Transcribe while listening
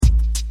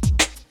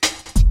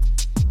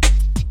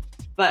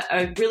But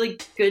a really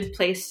good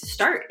place to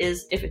start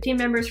is if a team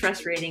member is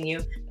frustrating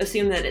you,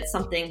 assume that it's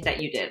something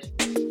that you did.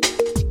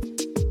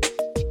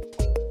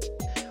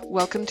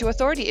 Welcome to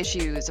Authority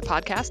Issues, a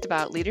podcast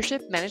about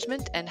leadership,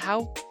 management, and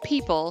how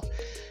people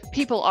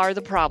are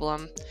the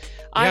problem.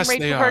 I'm Yes,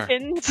 Rachel they are.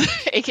 Perkins,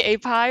 aka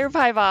Pie or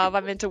Pie Bob.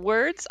 I'm into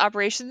words,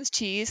 operations,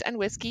 cheese, and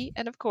whiskey,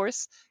 and of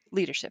course,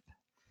 leadership.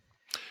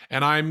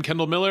 And I'm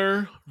Kendall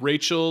Miller.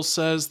 Rachel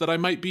says that I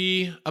might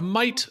be a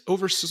mite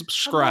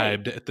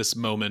oversubscribed at this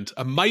moment.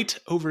 A mite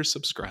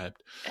oversubscribed.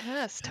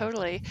 Yes,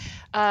 totally.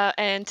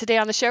 And today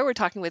on the show, we're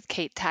talking with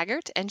Kate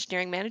Taggart,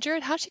 engineering manager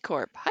at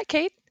HashiCorp. Hi,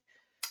 Kate.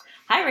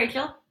 Hi,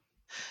 Rachel.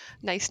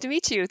 Nice to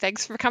meet you.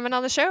 Thanks for coming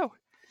on the show.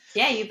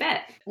 Yeah, you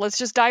bet. Let's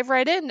just dive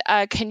right in.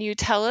 Can you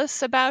tell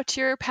us about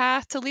your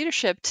path to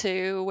leadership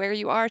to where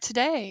you are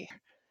today?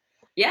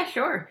 Yeah,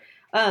 sure.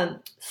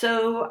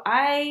 So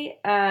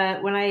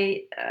when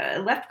I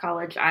left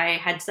college, I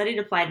had studied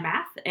applied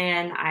math,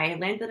 and I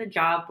landed a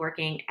job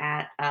working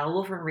at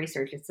Wolfram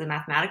Research. It's a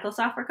mathematical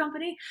software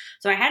company.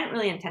 So I hadn't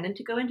really intended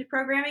to go into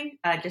programming.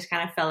 Just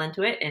kind of fell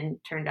into it, and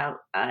turned out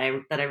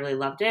that I really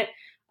loved it.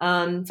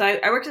 So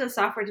I worked as a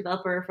software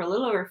developer for a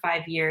little over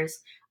 5 years,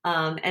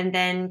 and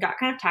then got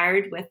kind of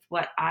tired with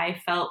what I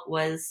felt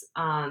was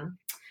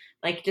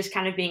like just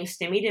kind of being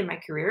stymied in my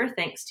career,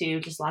 thanks to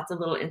just lots of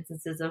little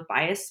instances of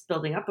bias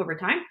building up over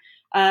time.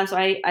 So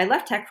I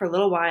left tech for a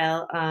little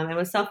while and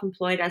was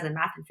self-employed as a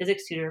math and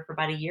physics tutor for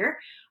about a year.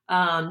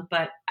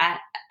 But at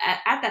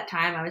that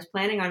time, I was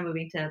planning on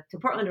moving to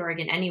Portland,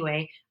 Oregon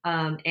anyway,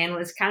 and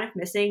was kind of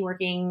missing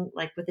working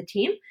like with a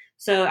team.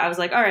 So I was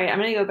like, all right, I'm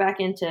going to go back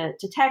into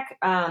tech.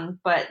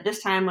 But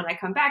this time when I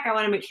come back, I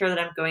want to make sure that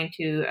I'm going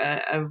to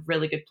a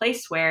really good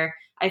place where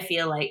I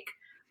feel like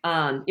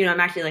I'm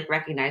actually like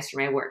recognized for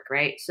my work,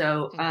 right?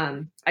 So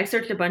I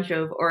searched a bunch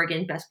of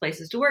Oregon best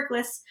places to work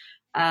lists,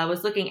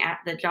 was looking at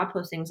the job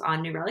postings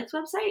on New Relic's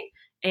website,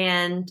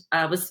 and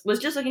was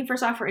just looking for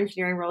software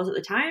engineering roles at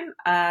the time.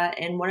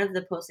 And one of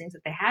the postings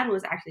that they had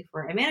was actually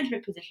for a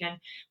management position,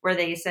 where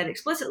they said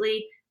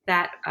explicitly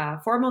that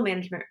formal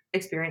management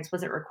experience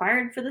wasn't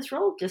required for this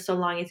role, just so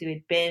long as you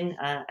had been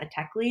a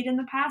tech lead in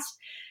the past.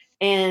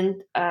 And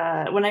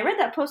when I read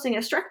that posting,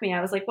 it struck me. I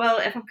was like, well,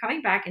 if I'm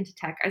coming back into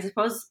tech, I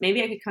suppose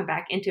maybe I could come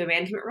back into a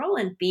management role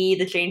and be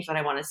the change that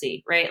I want to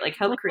see, right? Like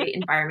help create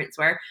environments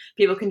where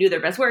people can do their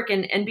best work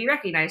and be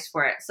recognized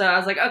for it. So I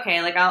was like,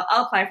 okay, like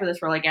I'll apply for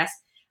this role, I guess.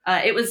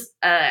 I was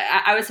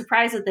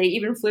surprised that they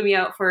even flew me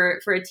out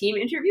for a team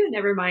interview.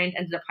 Never mind,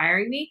 ended up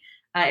hiring me.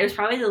 It was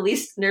probably the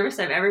least nervous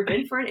I've ever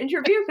been for an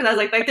interview, because I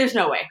was like, there's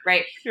no way,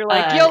 right? You're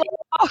like, YOLO.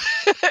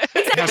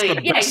 Exactly. That's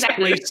the Yeah, best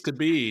exactly. place to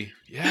be.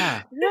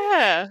 Yeah.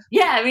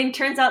 Yeah, I mean,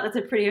 turns out that's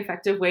a pretty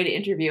effective way to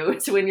interview.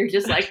 It's when you're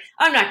just like,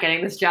 I'm not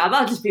getting this job.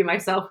 I'll just be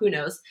myself. Who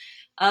knows?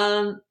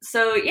 So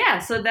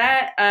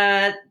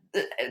that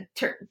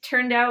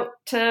turned out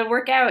to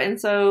work out. And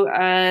so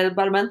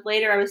about a month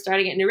later, I was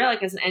starting at New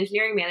Relic as an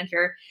engineering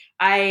manager.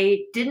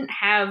 I didn't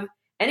have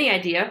any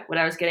idea what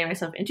I was getting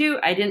myself into.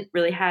 I didn't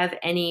really have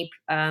any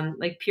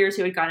like peers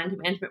who had gone into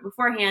management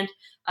beforehand.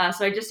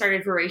 So I just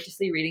started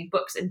voraciously reading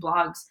books and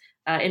blogs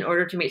in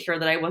order to make sure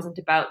that I wasn't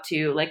about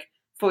to like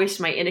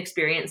foist my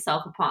inexperienced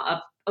self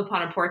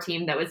upon a poor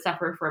team that would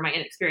suffer for my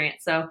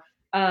inexperience. So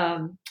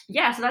so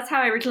that's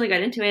how I originally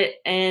got into it,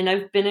 and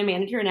I've been a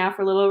manager now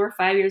for a little over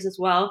 5 years as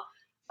well.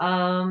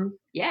 So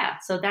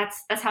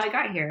that's how I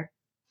got here.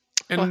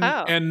 And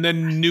Wow. and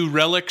then New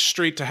Relic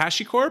straight to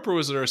HashiCorp, or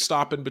was there a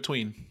stop in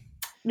between?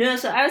 No,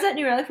 so I was at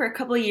New Relic for a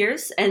couple of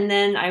years, and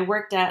then I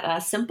worked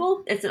at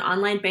Simple. It's an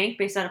online bank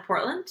based out of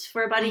Portland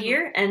for about a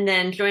year, and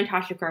then joined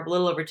HashiCorp a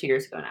little over 2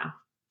 years ago now.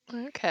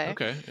 Okay.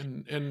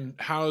 And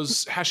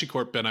how's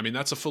HashiCorp been? I mean,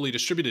 that's a fully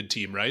distributed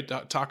team, right?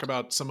 Talk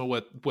about some of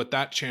what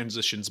that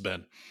transition's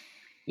been.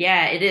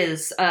 Yeah, it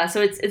is.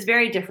 So it's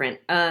very different.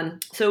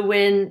 So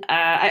when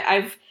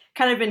I've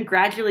kind of been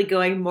gradually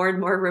going more and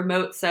more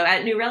remote. So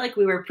at New Relic,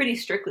 we were pretty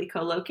strictly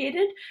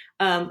co-located.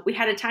 We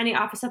had a tiny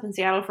office up in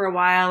Seattle for a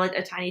while,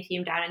 a tiny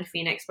team down in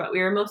Phoenix, but we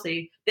were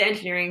mostly, the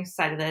engineering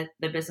side of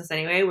the business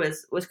anyway,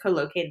 was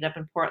co-located up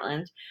in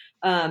Portland.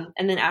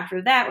 And then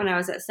after that, when I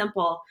was at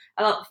Simple,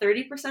 about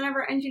 30% of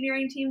our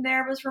engineering team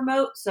there was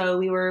remote. So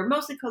we were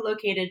mostly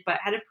co-located, but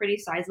had a pretty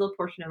sizable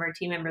portion of our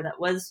team member that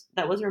was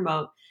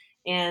remote.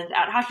 And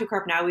at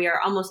HashiCorp now, we are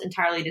almost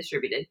entirely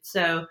distributed.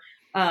 So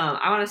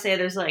I want to say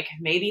there's like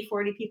maybe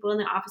 40 people in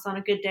the office on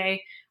a good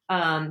day.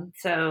 I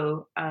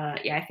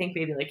think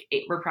maybe like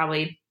we're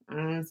probably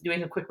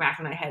doing a quick math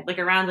in my head, like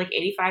around like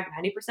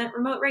 85-90%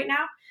 remote right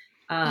now.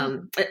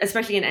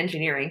 Especially in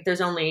engineering.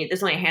 There's only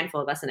a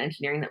handful of us in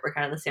engineering that work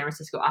out of the San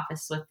Francisco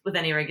office with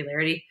any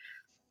regularity.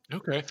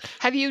 Okay.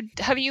 Have you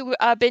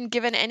been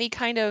given any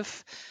kind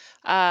of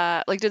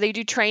do they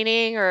do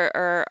training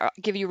or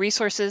give you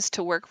resources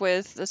to work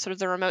with the sort of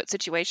the remote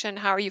situation?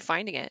 How are you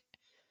finding it?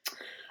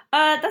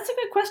 That's a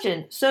good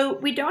question. So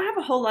we don't have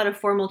a whole lot of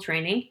formal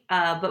training,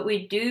 but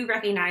we do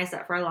recognize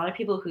that for a lot of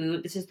people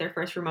who this is their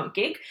first remote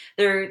gig,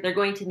 they're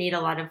going to need a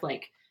lot of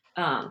like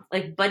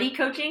like buddy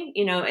coaching.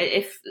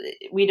 If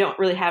we don't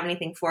really have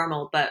anything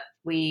formal, but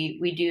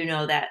we do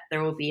know that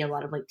there will be a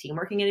lot of like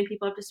teamwork and getting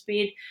people up to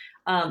speed.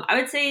 I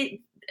would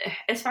say,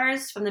 as far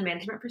as from the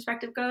management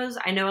perspective goes,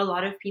 I know a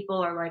lot of people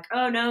are like,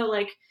 oh no,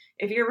 like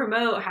if you're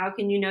remote, how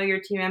can you know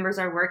your team members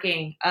are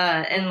working?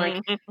 And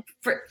like,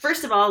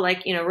 first of all,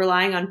 like,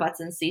 relying on butts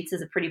and seats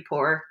is a pretty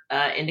poor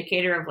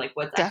indicator of like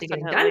what's actually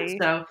getting done. Definitely.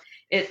 So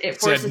it Said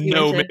forces you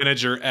no into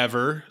manager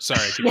ever.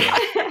 Sorry. Keep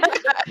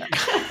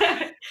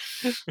going.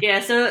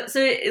 Yeah, so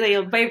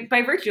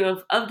by virtue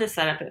of the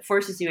setup, it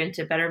forces you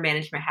into better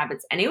management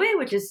habits anyway,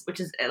 which is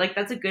like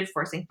that's a good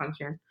forcing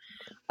function.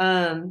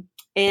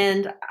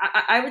 And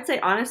I would say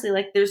honestly,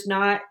 like there's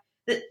not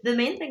the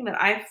main thing that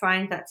I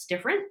find that's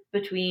different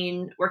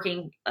between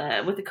working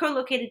with a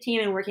co-located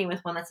team and working with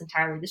one that's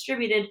entirely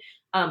distributed.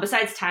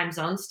 Besides time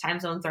zones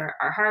are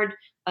hard.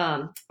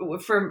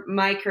 For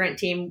my current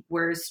team,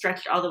 we're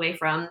stretched all the way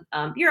from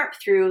Europe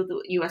through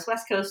the U.S.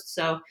 West Coast,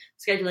 so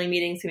scheduling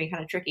meetings can be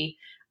kind of tricky.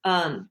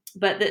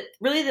 But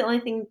really the only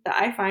thing that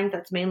I find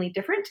that's mainly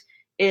different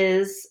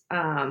is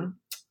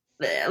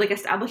like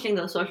establishing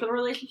those social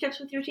relationships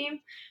with your team.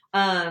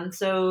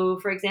 So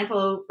for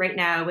example, right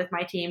now with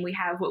my team, we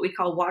have what we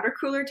call water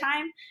cooler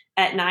time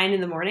at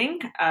 9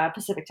 a.m,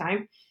 Pacific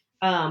time.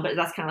 But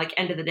that's kind of like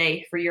end of the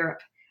day for Europe,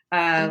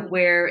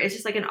 where it's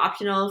just like an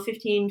optional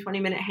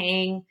 15-20 minute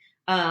hang.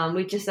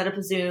 We just set up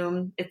a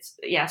Zoom. It's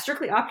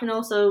strictly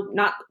optional. So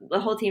not the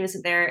whole team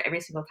isn't there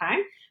every single time,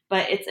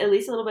 but it's at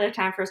least a little bit of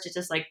time for us to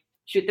just like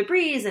shoot the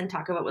breeze and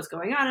talk about what's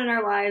going on in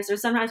our lives. Or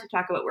sometimes we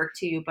talk about work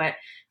too, but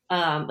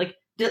like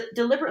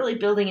deliberately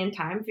building in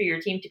time for your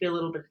team to be a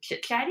little bit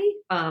chit chatty.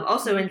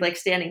 Also in like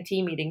standing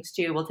team meetings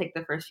too, we'll take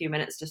the first few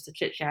minutes just to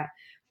chit chat.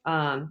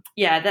 That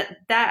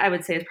I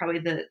would say is probably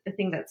the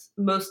thing that's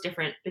most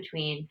different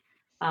between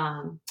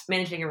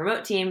managing a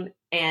remote team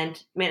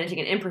and managing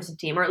an in-person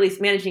team, or at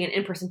least managing an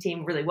in-person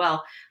team really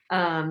well,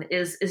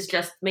 is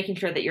just making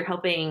sure that you're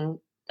helping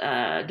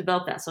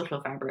develop that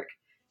social fabric.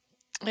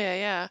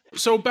 Yeah.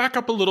 So back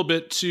up a little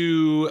bit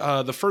to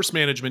the first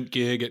management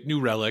gig at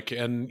New Relic,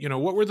 and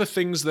what were the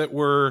things that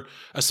were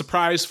a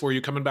surprise for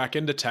you coming back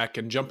into tech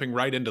and jumping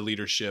right into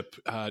leadership?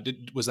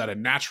 Was that a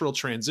natural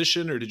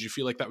transition, or did you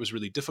feel like that was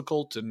really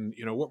difficult? And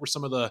what were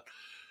some of the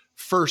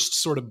first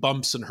sort of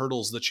bumps and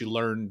hurdles that you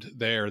learned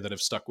there that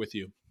have stuck with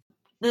you?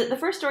 The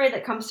first story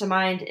that comes to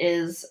mind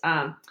is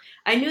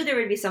I knew there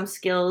would be some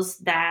skills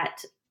that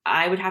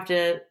I would have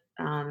to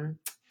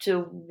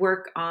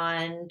work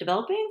on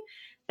developing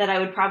that I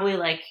would probably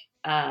like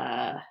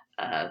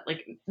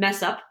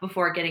mess up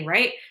before getting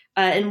right.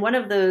 And one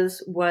of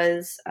those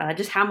was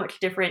just how much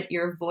different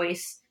your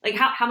voice, like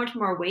how much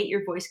more weight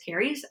your voice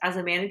carries as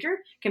a manager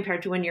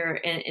compared to when you're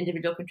an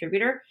individual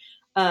contributor.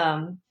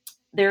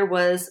 There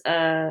was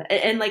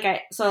and like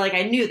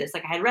I knew this,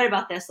 like I had read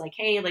about this, like,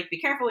 hey, like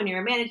be careful when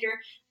you're a manager.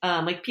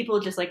 Like people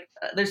just like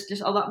there's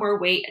just a lot more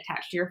weight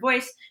attached to your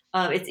voice.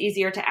 It's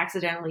easier to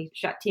accidentally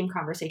shut team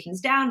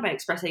conversations down by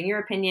expressing your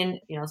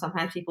opinion.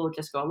 Sometimes people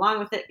just go along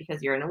with it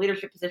because you're in a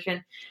leadership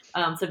position.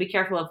 So be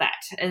careful of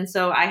that. And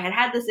so I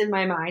had this in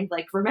my mind,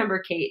 like, remember,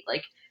 Kate,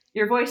 like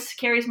your voice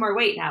carries more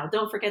weight now.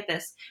 Don't forget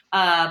this.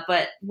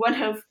 But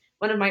one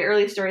of my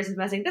early stories of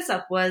messing this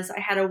up was I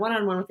had a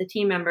one-on-one with a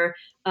team member,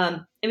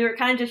 and we were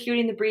kind of just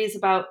shooting the breeze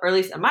about, or at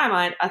least in my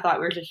mind, I thought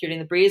we were just shooting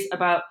the breeze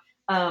about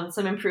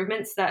some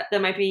improvements that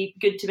might be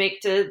good to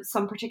make to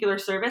some particular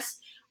service.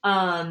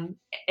 And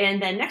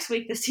then next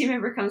week, this team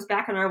member comes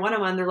back on our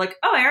one-on-one. They're like,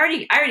 "Oh, I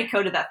already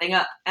coded that thing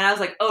up," and I was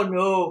like, "Oh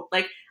no!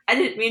 Like I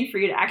didn't mean for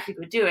you to actually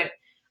go do it."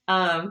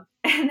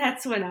 And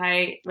that's when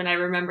I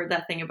remembered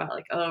that thing about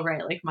like, oh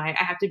right, like I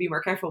have to be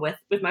more careful with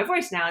my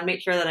voice now and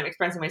make sure that I'm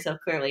expressing myself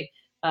clearly.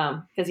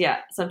 Because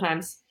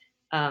sometimes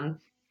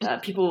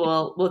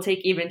people will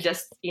take even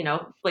just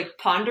like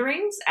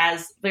ponderings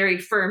as very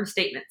firm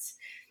statements.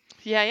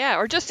 Yeah.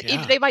 Or just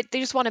they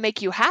just want to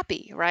make you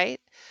happy, right?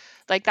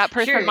 Like that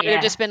person might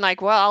have just been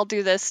like, well, I'll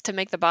do this to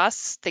make the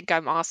boss think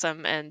I'm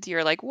awesome. And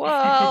you're like,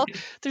 well,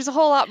 there's a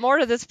whole lot more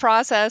to this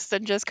process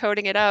than just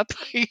coding it up.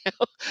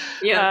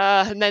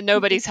 And then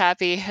nobody's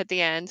happy at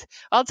the end.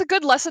 Well, it's a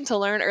good lesson to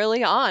learn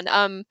early on.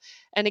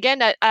 And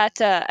again,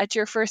 at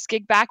your first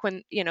gig back,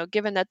 when,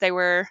 given that they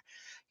were,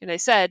 they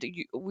said,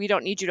 we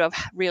don't need you to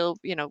have real,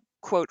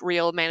 quote,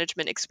 real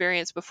management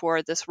experience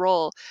before this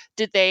role.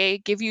 Did they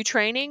give you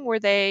training? Were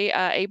they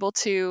able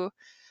to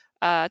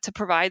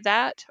provide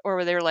that, or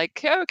were they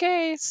like,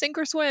 okay, sink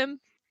or swim?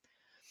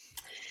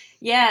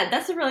 Yeah,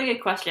 that's a really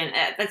good question.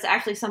 That's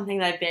actually something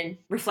that I've been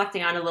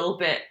reflecting on a little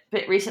bit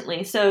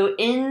recently. So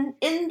in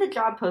the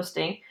job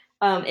posting,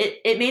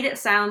 it made it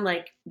sound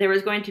like there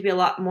was going to be a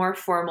lot more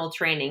formal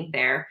training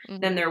there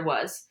than there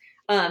was.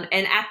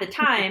 And at the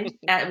time,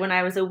 when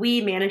I was a wee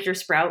manager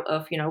sprout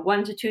of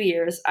 1 to 2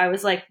 years, I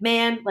was like,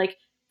 man, like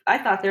I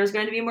thought there was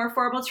going to be more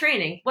formal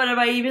training. What have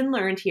I even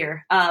learned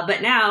here?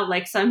 But now,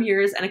 like some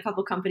years and a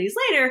couple companies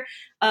later,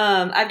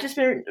 I've just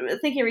been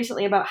thinking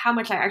recently about how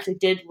much I actually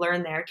did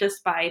learn there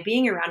just by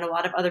being around a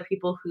lot of other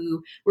people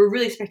who were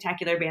really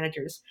spectacular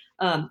managers.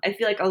 I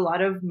feel like a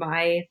lot of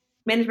my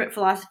management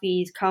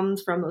philosophies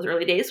comes from those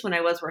early days when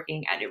I was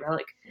working at New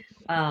Relic.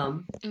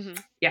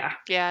 Yeah.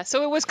 Yeah.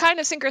 So it was kind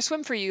of sink or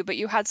swim for you, but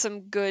you had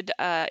some good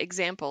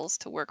examples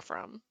to work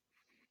from.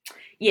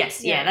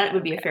 Yes. Yeah. That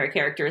would be a fair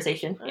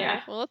characterization. Yeah.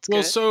 Right. Well, that's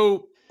good.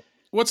 So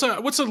what's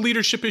a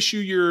leadership issue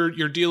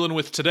you're dealing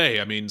with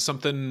today? I mean,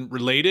 something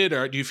related,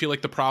 or do you feel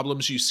like the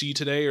problems you see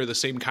today are the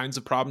same kinds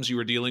of problems you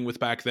were dealing with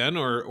back then,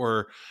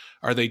 or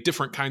are they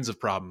different kinds of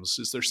problems?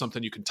 Is there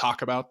something you can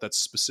talk about that's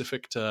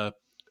specific to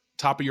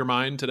top of your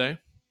mind today?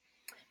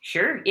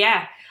 Sure.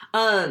 Yeah.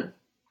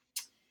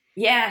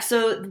 Yeah.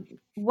 So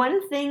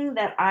one thing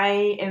that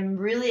I am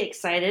really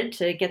excited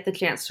to get the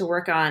chance to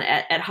work on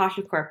at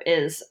HashiCorp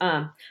is,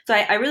 so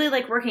I really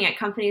like working at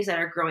companies that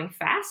are growing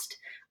fast,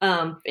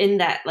 in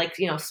that like,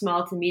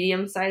 small to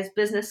medium sized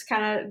business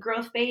kind of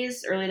growth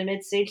phase, early to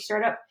mid stage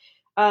startup.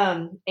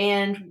 And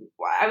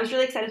I was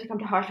really excited to come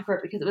to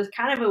HashiCorp because it was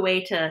kind of a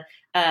way to,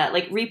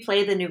 like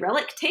replay the New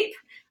Relic tape.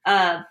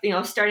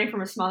 Starting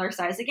from a smaller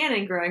size again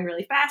and growing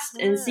really fast,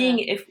 and seeing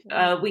if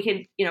we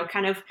could,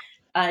 kind of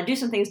do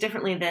some things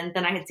differently than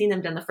I had seen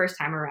them done the first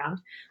time around.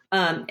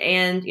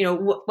 And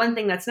one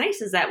thing that's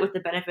nice is that with the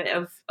benefit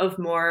of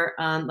more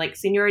like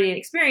seniority and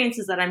experience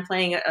is that I'm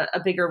playing a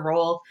bigger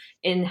role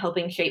in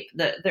helping shape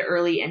the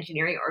early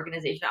engineering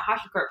organization at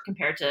HashiCorp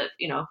compared to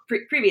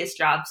previous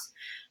jobs.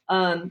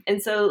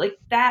 And so like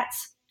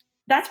that's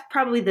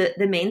probably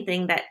the main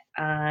thing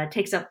that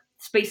takes up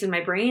space in my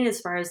brain as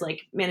far as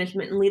like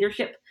management and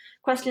leadership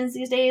questions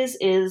these days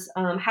is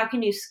how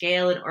can you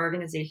scale an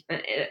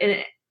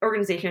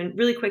organization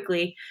really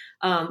quickly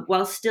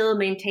while still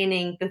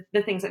maintaining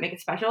the things that make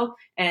it special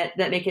and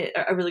that make it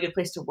a really good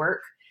place to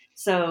work.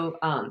 So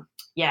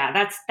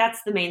yeah,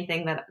 that's the main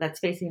thing that's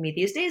facing me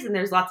these days. And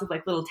there's lots of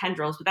like little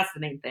tendrils, but that's the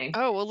main thing.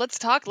 Oh, well, let's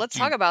talk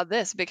about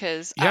this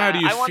because do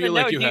you feel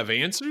like you have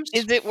answers?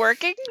 Is it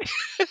working?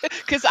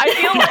 Because I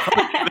feel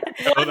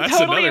like that's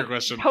another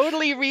question.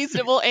 Totally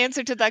reasonable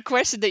answer to that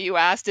question that you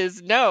asked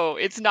is no,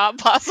 it's not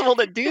possible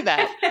to do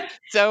that.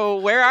 So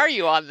where are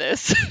you on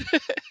this?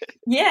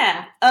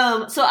 Yeah.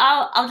 So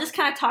I'll just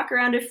kind of talk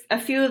around a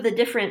few of the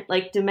different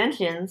like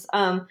dimensions.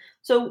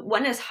 So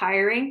one is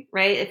hiring,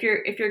 right? If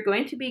you're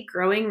going to be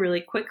growing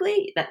really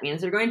quickly, that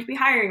means they're going to be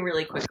hiring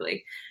really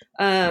quickly.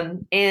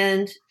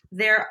 And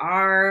there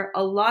are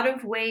a lot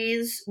of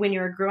ways when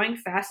you're growing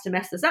fast to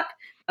mess this up.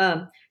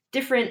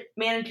 Different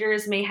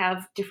managers may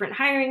have different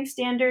hiring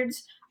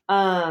standards.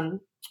 Also,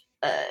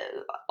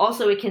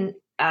 it can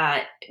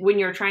when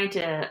you're trying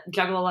to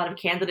juggle a lot of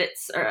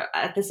candidates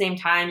at the same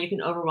time, you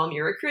can overwhelm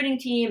your recruiting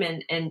team,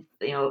 and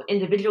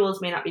individuals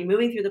may not be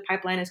moving through the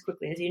pipeline as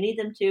quickly as you need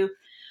them to.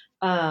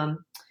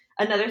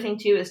 Another thing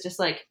too is just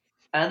like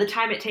the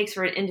time it takes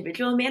for an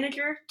individual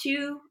manager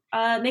to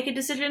make a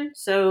decision.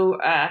 So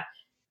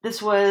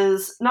this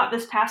was not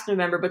this past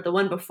November, but the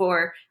one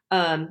before.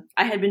 I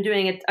had been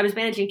doing it. I was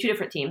managing 2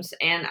 different teams,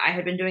 and I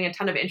had been doing a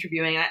ton of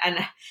interviewing. And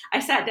I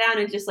sat down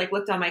and just like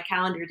looked on my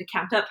calendar to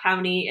count up how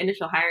many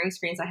initial hiring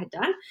screens I had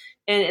done.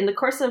 And in the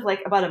course of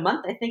like about a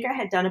month, I think I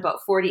had done about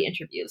 40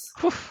 interviews.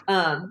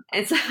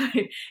 And so,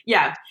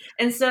 yeah.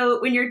 And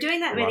so when you're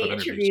doing that many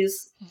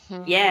interviews,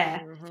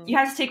 yeah, you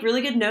have to take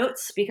really good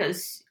notes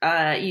because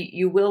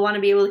you will want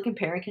to be able to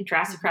compare and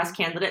contrast across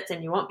candidates,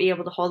 and you won't be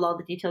able to hold all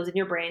the details in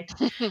your brain.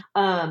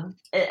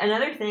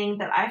 Another thing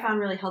that I found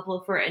really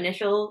helpful for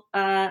initial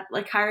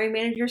like hiring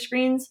manager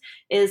screens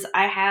is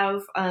I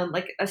have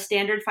like a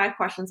standard 5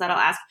 questions that I'll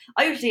ask.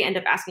 I'll usually end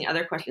up asking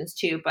other questions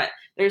too, but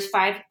there's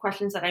 5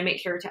 questions that I make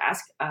sure to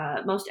ask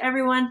most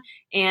everyone,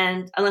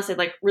 and unless they've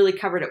like really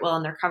covered it well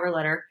in their cover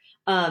letter.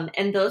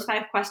 And those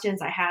 5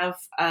 questions I have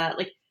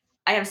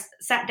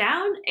sat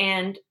down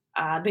and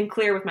been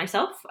clear with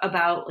myself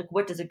about like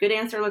what does a good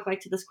answer look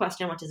like to this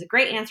question, what does a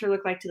great answer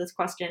look like to this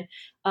question,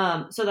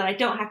 so that I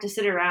don't have to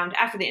sit around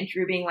after the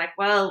interview being like,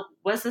 well,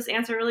 was this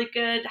answer really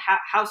good?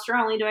 How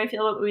strongly do I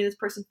feel about moving this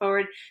person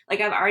forward?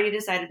 Like I've already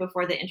decided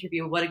before the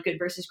interview what a good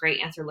versus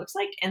great answer looks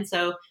like, and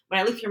so when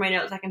I look through my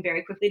notes, I can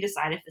very quickly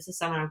decide if this is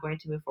someone I'm going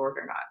to move forward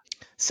or not.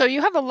 So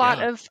you have a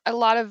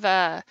lot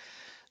of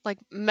like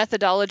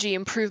methodology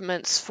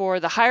improvements for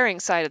the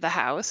hiring side of the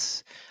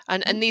house.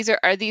 And these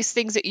are these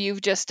things that you've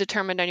just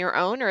determined on your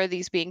own, or are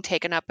these being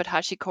taken up at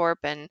HashiCorp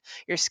and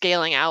you're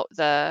scaling out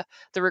the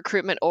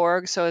recruitment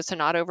org so as to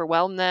not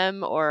overwhelm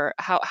them, or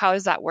how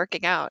is that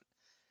working out?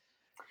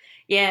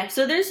 Yeah,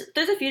 so there's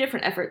a few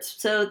different efforts.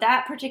 So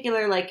that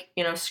particular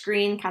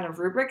screen kind of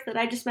rubric that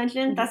I just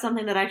mentioned, that's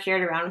something that I've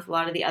shared around with a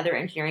lot of the other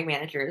engineering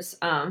managers.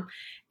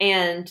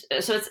 And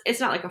so it's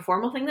not like a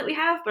formal thing that we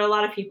have, but a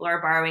lot of people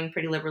are borrowing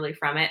pretty liberally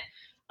from it.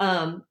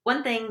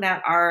 One thing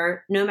that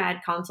our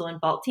Nomad, Console, and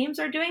Vault teams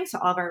are doing, so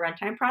all of our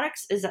runtime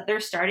products, is that they're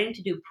starting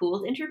to do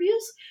pooled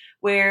interviews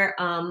where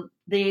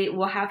they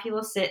will have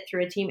people sit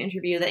through a team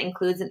interview that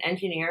includes an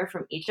engineer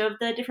from each of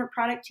the different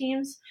product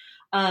teams,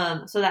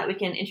 so that we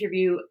can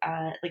interview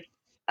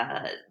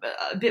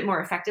a bit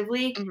more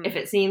effectively. If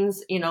it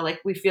seems, like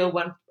we feel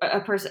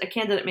a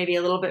candidate may be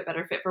a little bit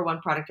better fit for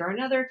one product or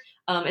another,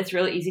 it's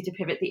really easy to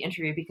pivot the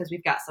interview because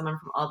we've got someone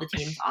from all the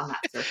teams on that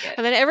circuit.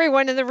 And then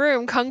everyone in the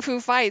room kung fu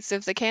fights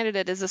if the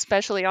candidate is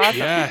especially awesome.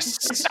 Yes.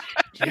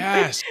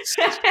 Yes.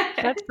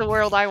 That's the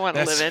world I want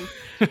to live in.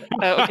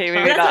 Oh, okay,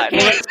 maybe not.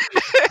 Okay.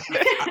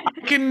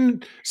 I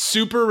can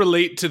super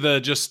relate to the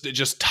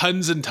just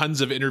tons and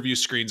tons of interview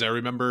screens. I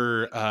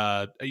remember,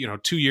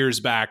 2 years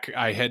back,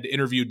 I had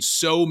interviewed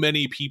so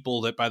many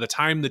people that by the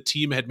time the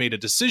team had made a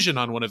decision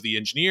on one of the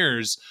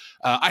engineers,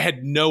 I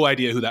had no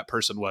idea who that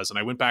person was. And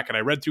I went back and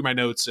I read through my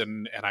notes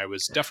and I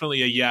was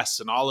definitely a yes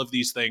and all of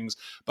these things.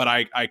 But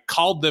I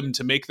called them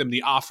to make them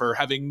the offer,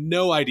 having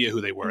no idea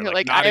who they were.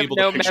 Like not I have able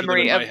no to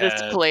memory of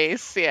this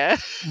place. Yeah.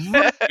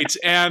 Right.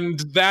 And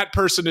that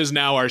person is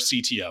now our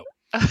CTO.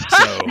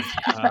 So,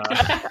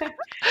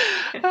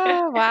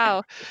 oh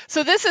wow!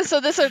 So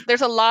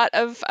there's a lot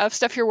of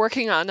stuff you're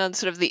working on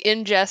sort of the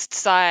ingest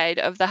side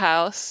of the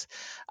house.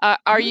 What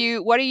are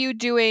you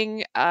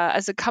doing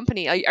as a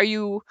company? Are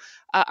you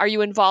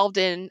involved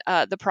in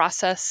the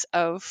process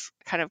of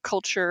kind of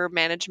culture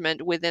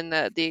management within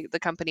the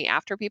company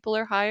after people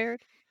are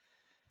hired?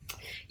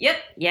 Yep.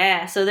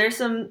 Yeah. So there's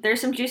some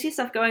juicy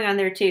stuff going on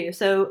there too.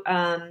 So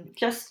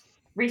just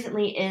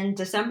recently in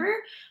December,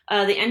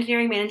 the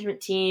engineering management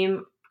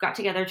team got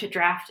together to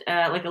draft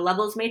like a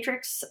levels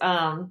matrix.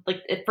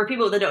 For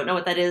people that don't know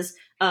what that is,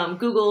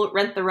 Google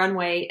Rent the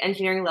Runway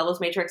engineering levels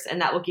matrix, and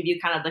that will give you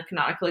kind of the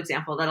canonical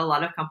example that a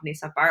lot of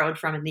companies have borrowed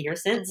from in the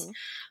years since.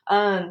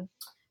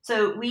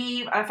 So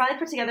we finally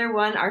put together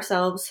one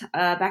ourselves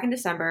back in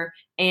December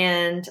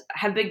and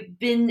have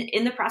been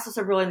in the process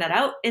of rolling that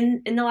out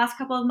in the last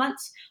couple of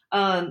months.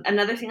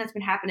 Another thing that's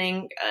been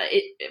happening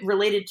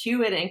related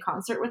to it in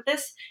concert with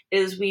this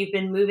is we've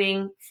been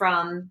moving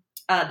from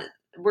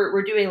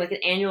we're doing like an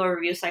annual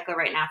review cycle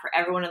right now for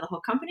everyone in the whole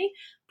company.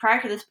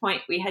 Prior to this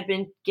point, we had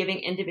been giving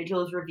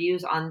individuals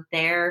reviews on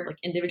their like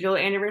individual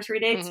anniversary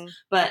dates,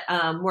 but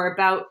we're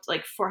about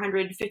like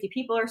 450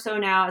 people or so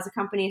now as a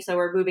company, so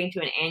we're moving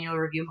to an annual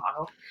review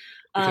model.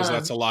 Because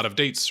that's a lot of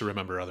dates to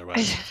remember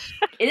otherwise.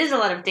 It is a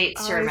lot of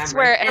dates to remember. I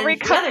swear, every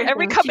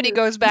company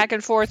goes back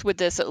and forth with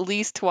this at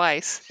least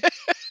twice.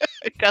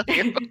 I tell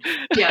you.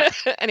 Yeah.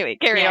 Anyway,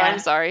 carry on. I'm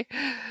sorry.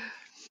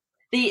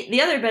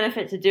 The other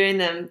benefit to doing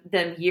them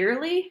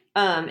yearly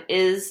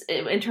is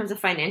in terms of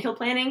financial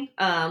planning.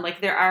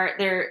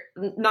 They're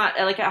not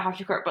like at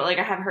HashiCorp, but like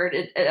I have heard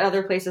at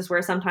other places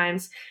where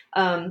sometimes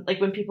like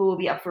when people will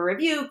be up for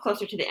review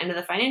closer to the end of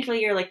the financial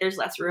year, like there's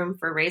less room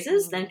for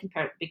raises than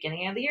compared to the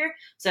beginning of the year.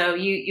 So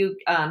you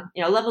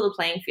level the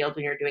playing field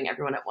when you're doing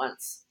everyone at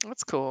once.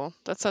 That's cool.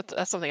 That's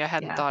something I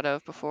hadn't thought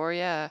of before.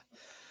 Yeah.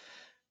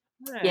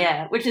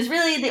 Yeah, which is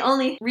really the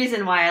only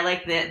reason why I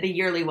like the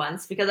yearly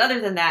ones, because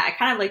other than that, I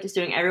kind of like just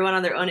doing everyone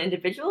on their own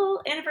individual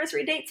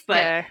anniversary dates.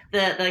 But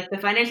the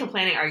financial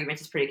planning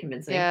argument is pretty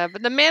convincing. Yeah,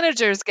 but the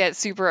managers get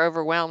super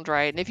overwhelmed,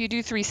 right? And if you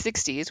do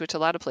 360s, which a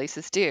lot of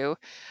places do,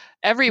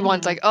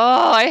 everyone's like,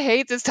 "Oh, I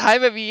hate this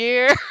time of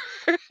year."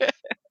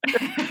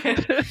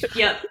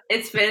 Yep,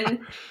 it's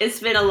been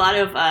a lot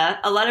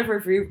of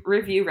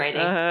review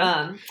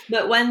writing.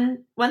 But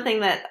one thing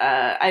that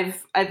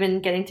I've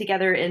been getting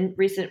together in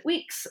recent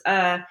weeks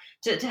to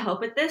help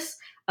with this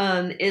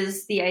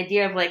is the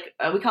idea of like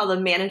we call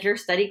them manager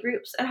study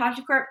groups at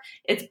HashiCorp.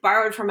 It's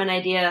borrowed from an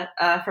idea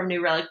from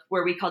New Relic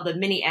where we call the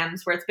mini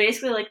M's, where it's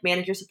basically like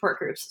manager support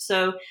groups.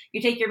 So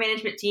you take your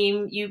management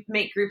team, you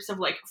make groups of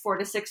like 4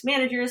 to 6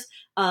 managers,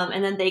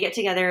 and then they get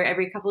together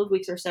every couple of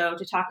weeks or so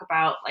to talk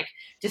about like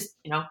just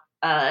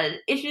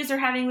issues they're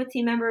having with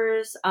team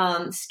members,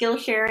 skill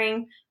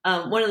sharing.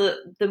 One of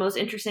the most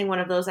interesting one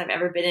of those I've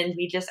ever been in,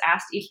 we just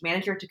asked each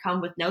manager to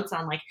come with notes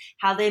on like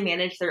how they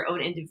manage their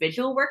own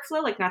individual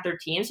workflow, like not their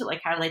teams, but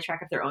like how do they track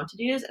up their own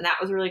to-dos. And that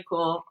was a really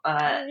cool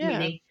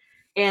meeting.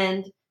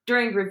 And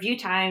during review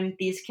time,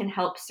 these can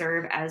help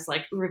serve as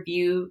like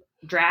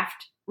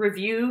draft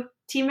review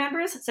team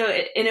members. So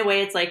in a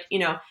way, it's like,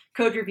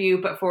 code review,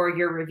 but for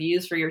your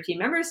reviews for your team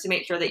members to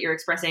make sure that you're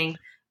expressing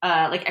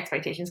like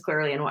expectations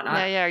clearly and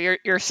whatnot. Yeah.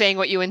 You're saying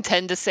what you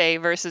intend to say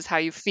versus how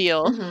you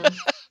feel.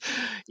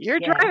 You're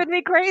driving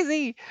me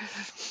crazy.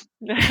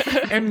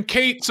 And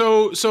Kate,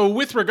 so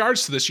with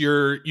regards to this,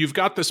 you've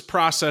got this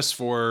process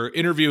for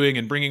interviewing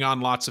and bringing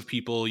on lots of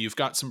people. You've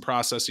got some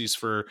processes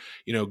for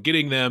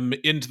getting them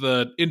into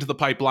the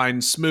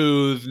pipeline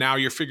smooth. Now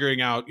you're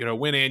figuring out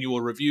when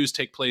annual reviews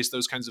take place,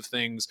 those kinds of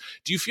things.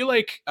 Do you feel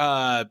like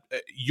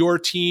your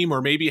team,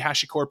 or maybe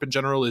HashiCorp in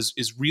general,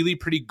 is really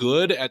pretty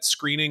good at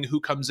screening who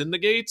comes in the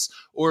gates,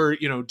 or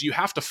do you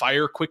have to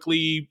fire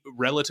quickly,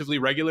 relatively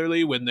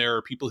regularly when there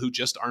are people who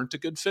just aren't a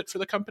good fit for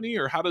the company,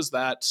 or how does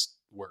that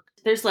work?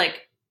 There's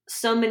like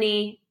so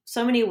many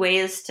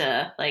ways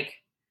to like,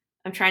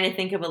 I'm trying to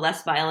think of a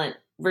less violent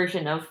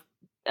version of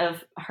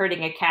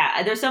hurting a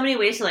cat. There's so many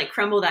ways to like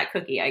crumble that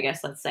cookie, I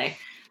guess, let's say.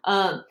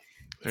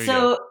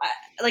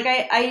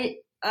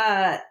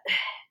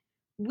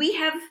 We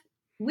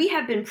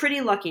have been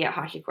pretty lucky at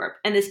HashiCorp,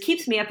 and this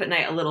keeps me up at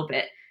night a little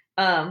bit.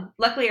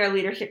 Luckily our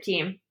leadership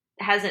team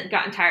hasn't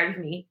gotten tired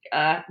of me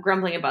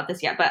grumbling about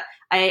this yet, but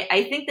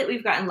I think that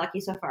we've gotten lucky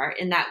so far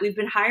in that we've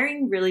been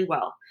hiring really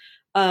well.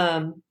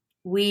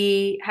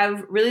 We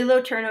have really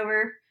low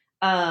turnover.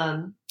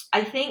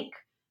 I think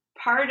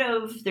part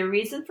of the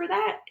reason for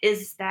that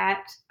is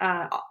that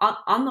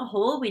on the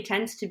whole, we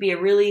tend to be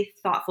a really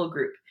thoughtful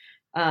group.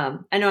 I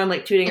know I'm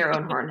like tooting our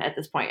own horn at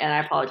this point, and I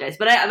apologize,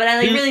 but I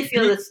like really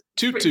feel this.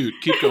 Toot,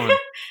 keep going.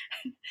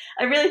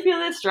 I really feel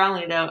this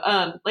strongly though.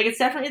 Like it's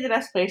definitely the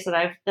best place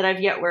that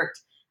I've yet worked.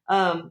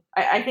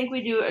 I think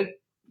we do a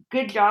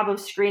good job of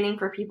screening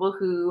for people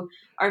who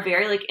are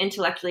very like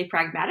intellectually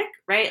pragmatic,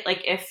 right?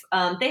 Like if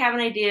they have an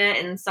idea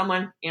and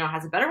someone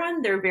has a better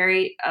one, they're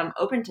very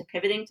open to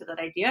pivoting to that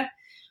idea.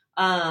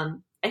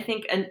 I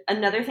think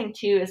another thing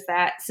too is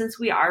that since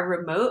we are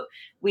remote,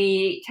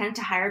 we tend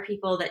to hire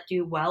people that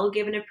do well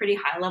given a pretty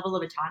high level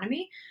of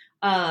autonomy.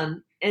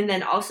 And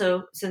then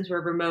also, since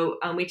we're remote,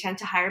 we tend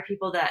to hire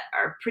people that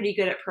are pretty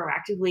good at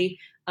proactively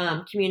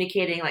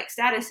communicating like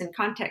status and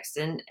context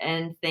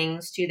and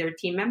things to their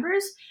team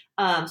members,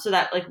 so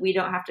that like we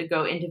don't have to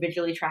go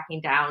individually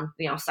tracking down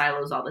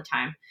silos all the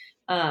time.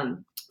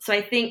 So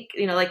I think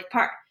like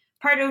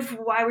part of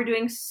why we're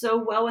doing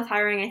so well with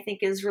hiring, I think,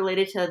 is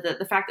related to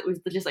the fact that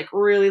we've just like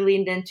really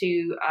leaned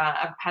into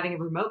having a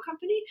remote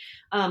company.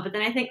 But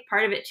then I think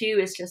part of it too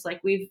is just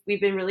like we've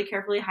been really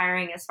carefully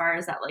hiring as far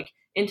as that like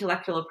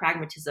intellectual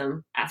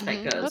pragmatism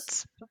aspect goes.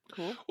 That's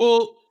cool.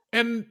 Well,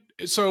 and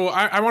so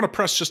I want to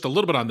press just a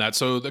little bit on that.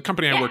 So the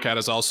company I work at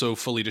is also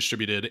fully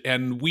distributed,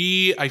 and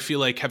I feel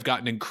like, have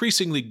gotten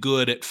increasingly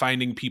good at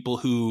finding people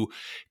who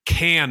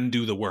can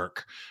do the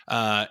work.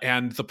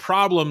 And the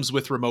problems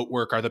with remote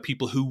work are the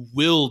people who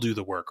will do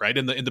the work, right?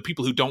 And the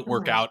people who don't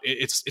work out,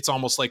 it's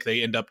almost like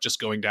they end up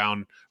just going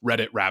down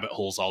Reddit rabbit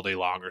holes all day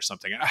long or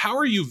something. How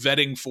are you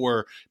vetting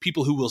for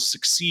people who will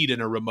succeed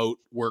in a remote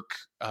work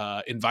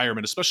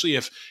environment, especially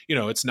if,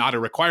 it's not a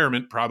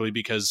requirement, probably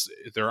because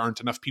there aren't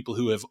enough people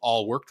who have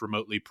all worked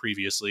remotely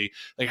previously?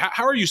 Like,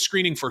 how are you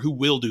screening for who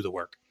will do the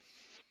work?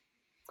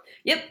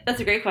 Yep, that's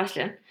a great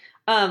question.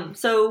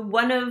 So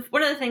one of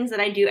the things that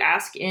I do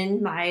ask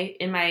in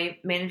my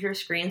manager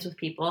screens with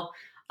people,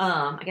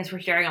 I guess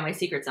we're sharing all my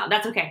secrets now.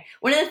 That's okay.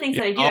 One of the things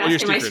that I do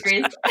ask in my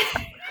screens,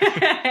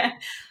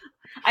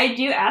 I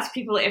do ask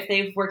people if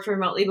they've worked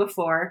remotely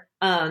before.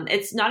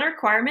 It's not a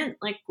requirement.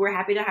 Like, we're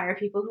happy to hire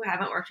people who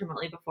haven't worked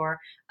remotely before.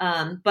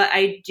 But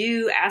I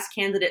do ask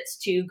candidates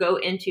to go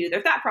into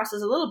their thought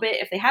process a little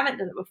bit if they haven't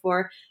done it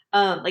before.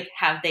 Like,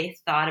 have they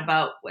thought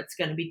about what's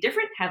going to be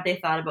different? Have they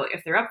thought about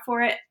if they're up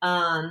for it?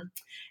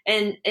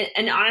 And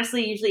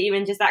honestly, usually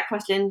even just that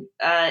question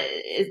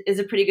is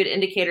a pretty good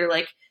indicator.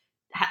 Like,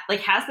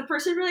 has the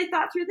person really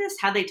thought through this?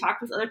 Have they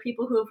talked with other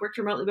people who have worked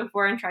remotely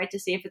before and tried to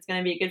see if it's going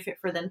to be a good fit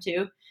for them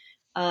too?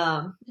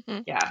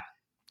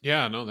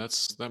 Yeah, no,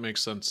 that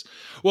makes sense.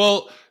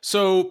 Well,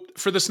 so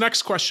for this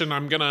next question,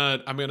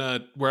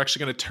 we're actually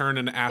gonna turn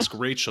and ask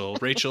Rachel.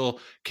 Rachel,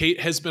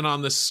 Kate has been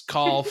on this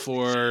call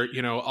for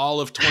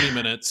all of 20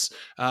 minutes.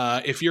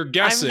 If you're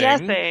guessing,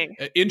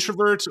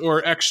 introvert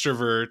or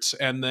extrovert,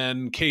 and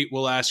then Kate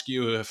will ask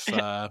you if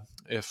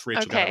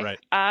Rachel got it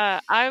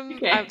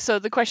right. So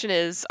the question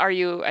is, are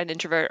you an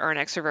introvert or an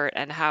extrovert,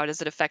 and how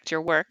does it affect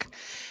your work?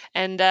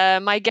 And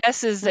my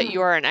guess is that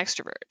you are an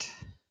extrovert.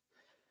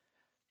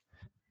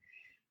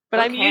 But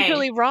I'm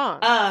usually wrong.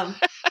 I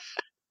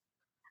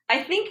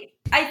think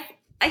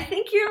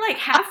you're like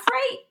half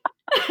right.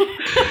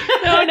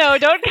 No,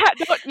 don't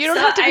you don't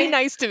have to be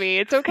nice to me.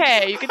 It's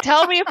okay. You can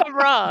tell me if I'm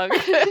wrong.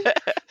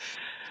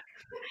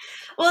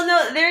 Well,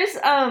 no, there's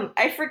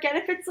I forget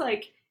if it's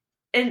like,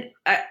 and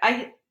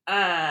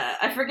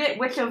I forget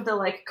which of the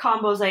like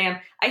combos I am.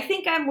 I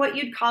think I'm what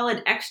you'd call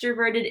an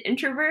extroverted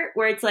introvert,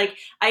 where it's like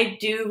I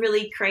do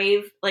really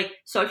crave like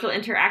social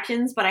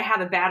interactions, but I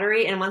have a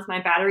battery, and once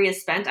my battery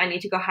is spent, I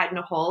need to go hide in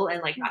a hole and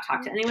like not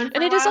talk to anyone for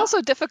and it is also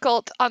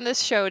difficult on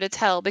this show to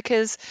tell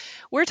because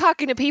we're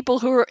talking to people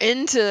who are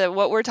into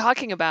what we're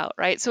talking about,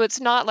 right? So it's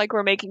not like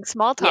we're making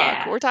small talk.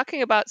 Yeah. We're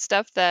talking about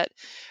stuff that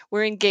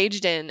we're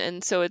engaged in,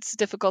 and so it's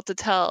difficult to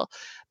tell.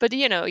 But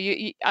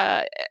it's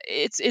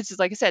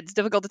like I said, it's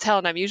difficult to tell,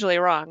 and I'm usually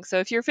wrong. So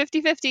if you're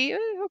 50-50,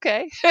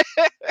 okay.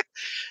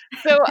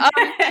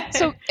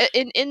 So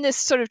in this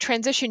sort of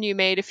transition you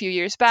made a few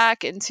years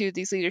back into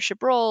these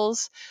leadership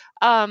roles,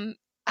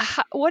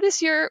 what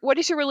is your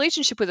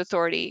relationship with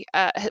authority?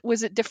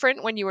 Was it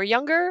different when you were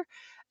younger?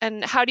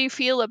 And how do you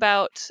feel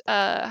about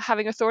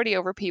having authority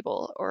over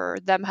people or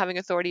them having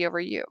authority over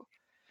you?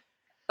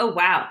 Oh,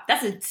 wow.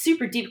 That's a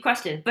super deep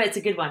question, but it's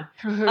a good one.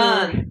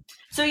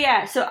 So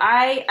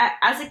I,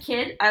 as a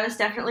kid, I was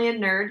definitely a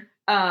nerd.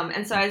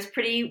 And so I was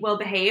pretty well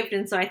behaved.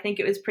 And so I think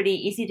it was pretty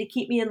easy to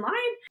keep me in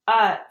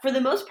line. For the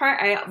most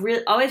part, I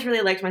always really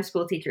liked my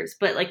school teachers.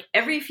 But like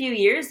every few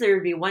years, there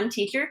would be one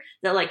teacher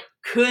that like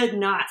could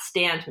not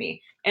stand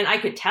me. And I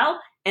could tell,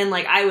 and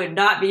like I would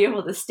not be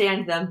able to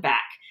stand them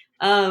back.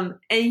 And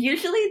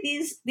usually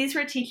these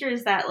were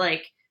teachers that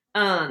like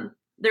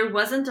there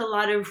wasn't a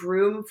lot of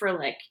room for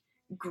like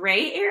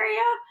gray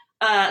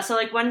area. So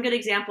like one good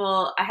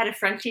example, I had a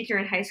French teacher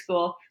in high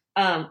school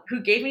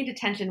who gave me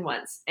detention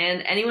once.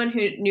 And anyone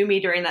who knew me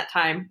during that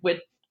time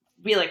would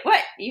be like,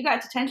 what? You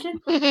got detention?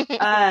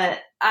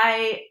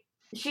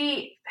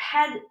 She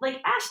had like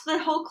asked the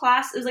whole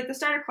class, it was like the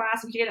starter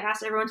class, and she had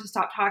asked everyone to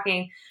stop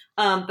talking.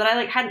 But I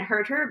like hadn't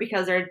heard her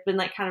because there had been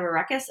like kind of a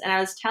ruckus. And I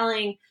was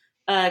telling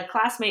a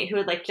classmate who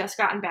had like just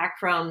gotten back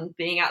from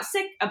being out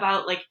sick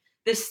about like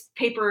this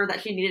paper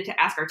that she needed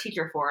to ask our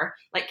teacher for,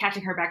 like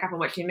catching her back up on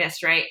what she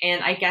missed, right?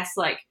 And I guess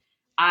like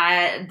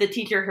the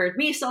teacher heard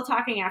me still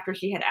talking after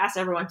she had asked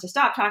everyone to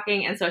stop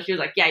talking, and so she was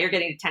like, "Yeah, you're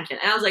getting detention."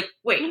 And I was like,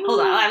 "Wait,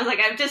 hold on." I was like,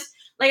 "I'm just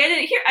like I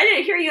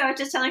didn't hear you. I was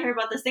just telling her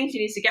about this thing she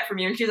needs to get from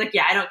you." And she was like,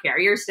 "Yeah, I don't care.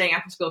 You're staying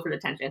after school for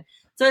detention."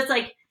 So it's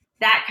like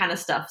that kind of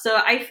stuff. So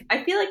I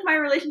feel like my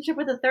relationship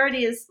with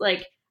authority is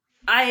like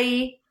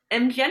I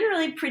am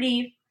generally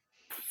pretty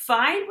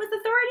fine with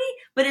authority,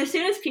 but as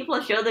soon as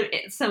people show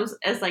themselves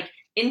as like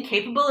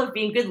incapable of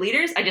being good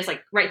leaders, I just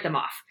like write them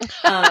off.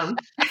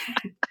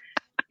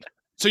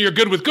 So you're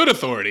good with good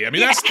authority. I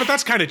mean,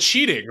 that's kind of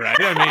cheating, right?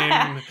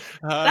 I mean,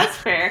 that's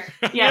fair.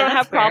 Yeah, you don't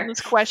have problems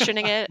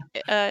questioning it.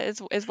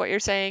 Is what you're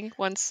saying.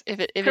 Once if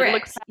it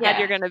looks bad,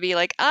 you're going to be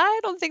like, I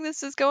don't think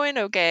this is going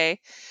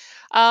okay.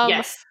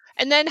 Yes.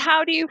 And then,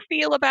 how do you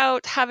feel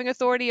about having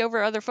authority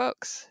over other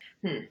folks?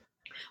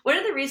 One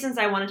of the reasons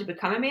I wanted to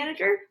become a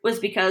manager was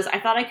because I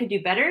thought I could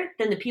do better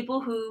than the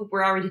people who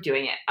were already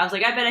doing it. I was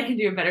like, I bet I can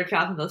do a better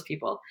job than those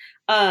people.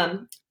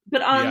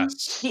 But on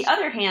the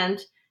other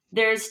hand,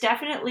 there's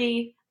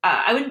definitely,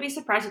 I wouldn't be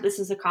surprised if this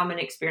is a common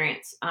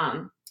experience.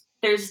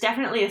 There's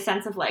definitely a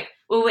sense of like,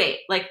 well, wait,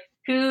 like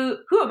who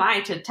am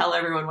I to tell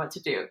everyone what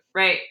to do,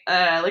 right?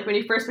 Like when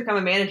you first become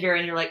a manager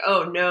and you're like,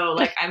 oh no,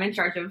 like I'm in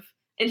charge of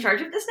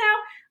this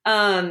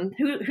now.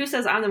 Who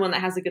says I'm the one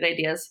that has the good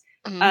ideas?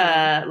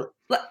 Mm-hmm.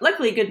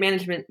 Luckily, good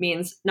management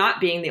means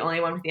not being the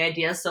only one with the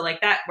ideas. So like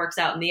that works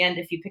out in the end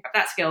if you pick up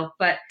that skill.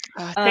 But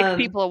it takes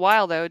people a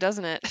while though,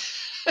 doesn't it?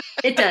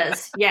 It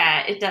does.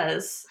 Yeah, it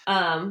does.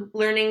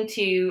 Learning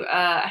to,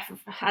 I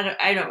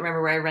don't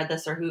remember where I read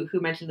this or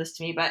who mentioned this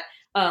to me, but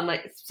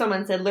like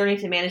someone said, learning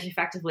to manage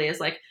effectively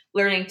is like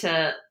learning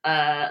to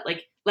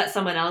like let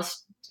someone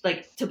else,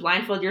 like to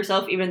blindfold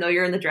yourself even though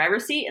you're in the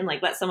driver's seat and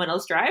like let someone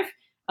else drive,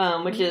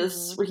 which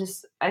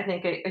is I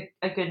think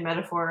a good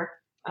metaphor.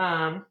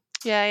 But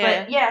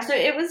so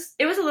it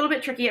was a little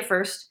bit tricky at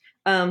first,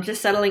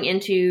 just settling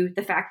into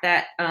the fact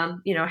that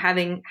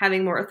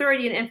having more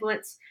authority and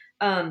influence.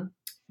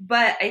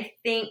 But I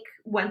think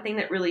one thing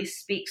that really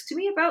speaks to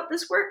me about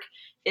this work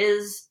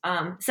is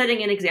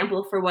setting an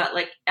example for what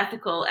like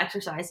ethical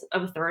exercise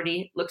of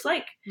authority looks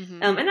like,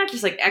 and not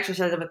just like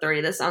exercise of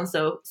authority. This sounds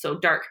so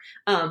dark,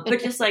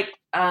 but just like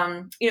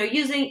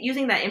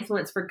using that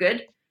influence for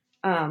good.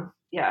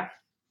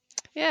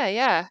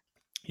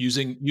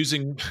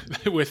 Using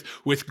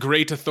with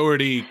great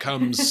authority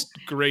comes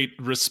great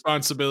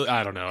responsibility.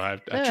 I don't know. I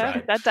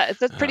tried.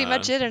 That's pretty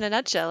much it in a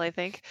nutshell, I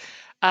think.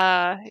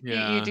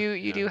 You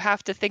do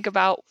have to think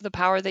about the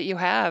power that you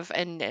have,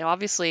 and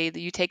obviously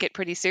you take it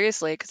pretty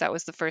seriously, because that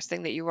was the first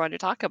thing that you wanted to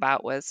talk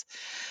about, was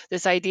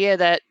this idea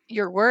that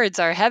your words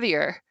are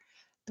heavier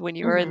when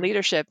you are in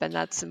leadership, and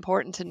that's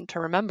important to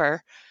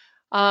remember.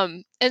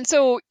 And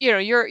so you're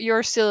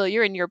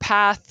in your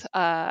path,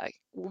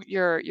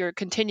 you're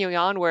continuing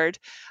onward.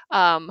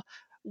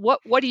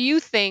 What do you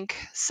think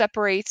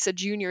separates a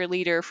junior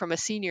leader from a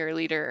senior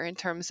leader in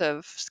terms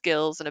of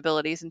skills and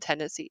abilities and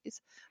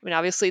tendencies? I mean,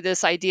 obviously,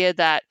 this idea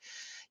that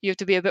you have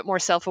to be a bit more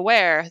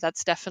self-aware,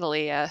 that's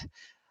definitely a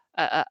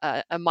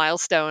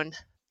milestone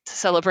to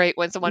celebrate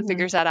when someone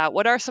figures that out.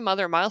 What are some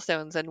other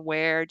milestones, and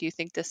where do you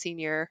think the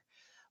senior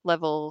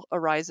level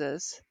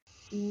arises?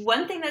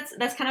 One thing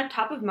that's kind of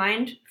top of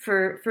mind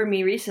for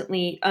me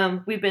recently,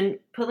 we've been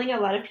pulling a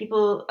lot of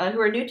people who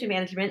are new to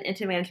management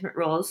into management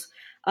roles.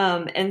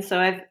 And so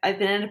I've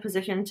been in a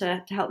position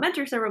to help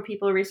mentor several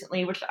people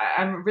recently, which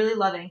I'm really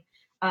loving.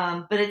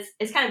 But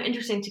it's kind of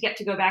interesting to get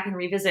to go back and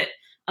revisit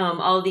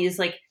all of these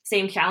like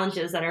same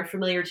challenges that are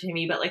familiar to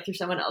me, but like through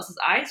someone else's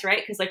eyes,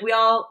 right? Because like we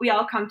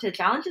all come to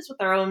challenges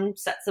with our own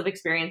sets of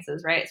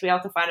experiences, right? So we all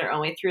have to find our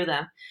own way through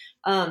them.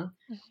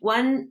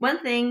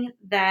 One thing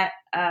that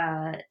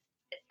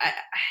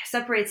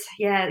separates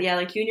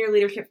like junior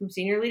leadership from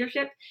senior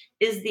leadership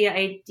is the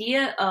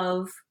idea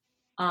of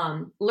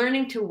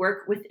learning to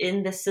work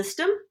within the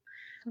system,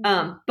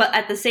 but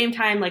at the same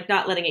time, like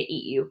not letting it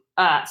eat you.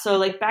 So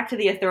like back to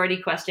the authority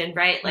question,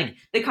 right? Like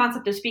the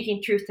concept of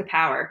speaking truth to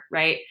power,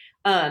 right?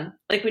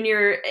 Like when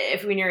you're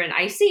an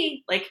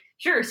IC, like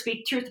sure,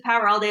 speak truth to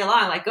power all day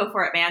long, like go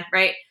for it, man,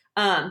 right?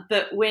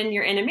 But when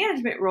you're in a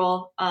management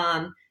role,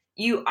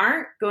 you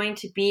aren't going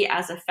to be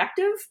as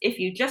effective if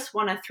you just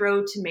want to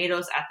throw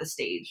tomatoes at the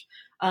stage.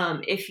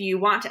 If you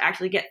want to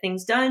actually get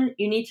things done,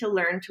 you need to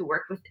learn to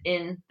work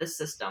within the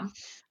system.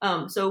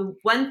 So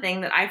one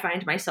thing that I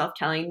find myself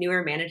telling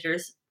newer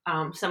managers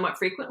somewhat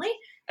frequently,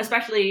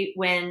 especially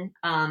when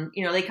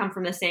they come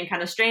from the same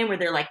kind of strain where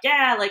they're like,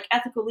 yeah, like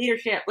ethical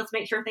leadership, let's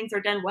make sure things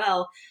are done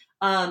well,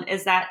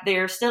 is that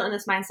they're still in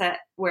this mindset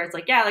where it's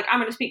like, yeah, like I'm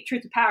going to speak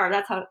truth to power.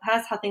 That's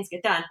how things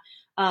get done.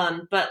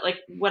 But like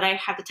what I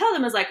have to tell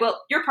them is like,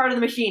 well, you're part of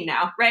the machine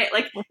now, right?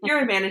 Like you're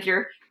a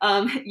manager.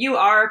 You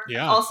are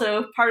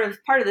also part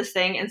of this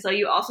thing. And so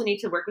you also need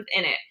to work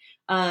within it,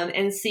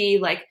 and see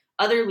like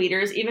other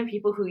leaders, even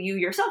people who you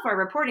yourself are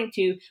reporting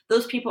to,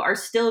 those people are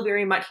still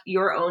very much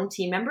your own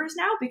team members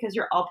now, because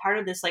you're all part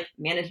of this like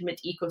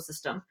management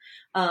ecosystem.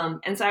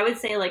 And so I would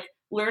say like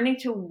learning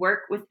to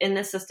work within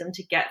the system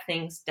to get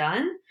things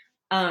done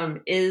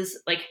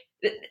is like,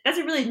 that's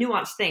a really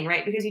nuanced thing,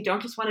 right? Because you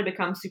don't just want to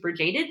become super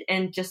jaded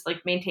and just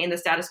like maintain the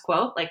status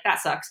quo. Like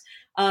that sucks.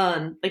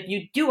 Like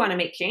you do want to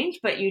make change,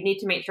 but you need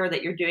to make sure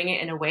that you're doing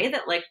it in a way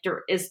that like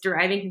is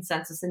deriving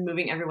consensus and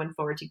moving everyone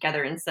forward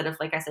together, instead of,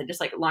 like I said,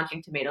 just like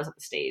launching tomatoes at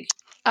the stage.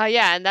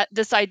 Yeah, and that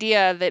this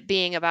idea of it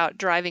being about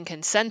driving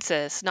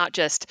consensus, not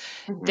just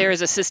there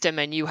is a system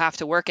and you have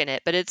to work in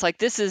it, but it's like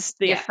this is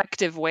the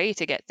effective way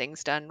to get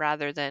things done,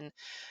 rather than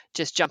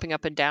just jumping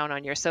up and down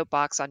on your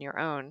soapbox on your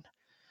own.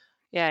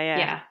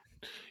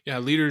 Yeah,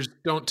 leaders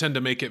don't tend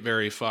to make it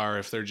very far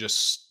if they're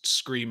just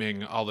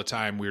screaming all the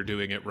time, we're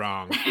doing it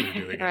wrong. We're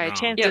doing it wrong.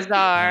 Chances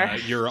are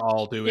you're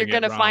all doing you're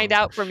going to find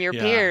out from your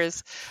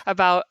peers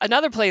about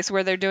another place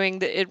where they're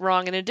doing it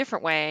wrong in a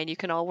different way, and you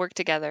can all work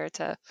together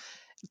to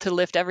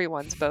lift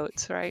everyone's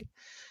boats, right?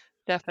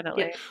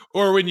 Definitely. Yeah.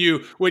 Or when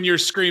you're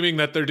screaming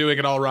that they're doing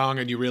it all wrong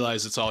and you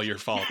realize it's all your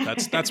fault.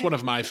 That's one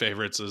of my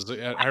favorites. Is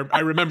I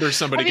remember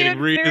somebody getting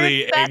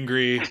really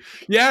angry.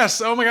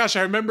 Yes. Oh my gosh.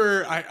 I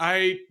remember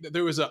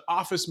there was an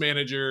office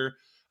manager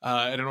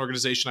at an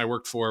organization I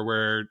worked for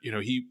where,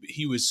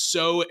 he was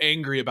so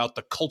angry about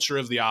the culture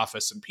of the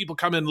office, and people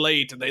come in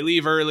late and they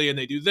leave early and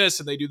they do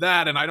this and they do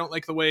that. And I don't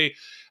like the way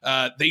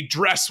they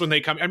dress when they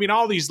come. I mean,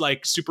 all these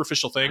like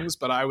superficial things,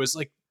 but I was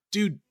like,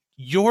 dude,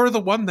 you're the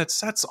one that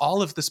sets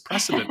all of this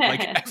precedent. Like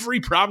every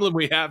problem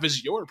we have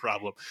is your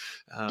problem.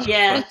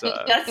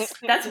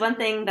 That's one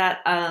thing that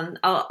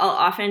I'll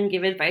often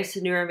give advice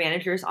to newer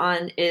managers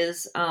on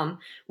is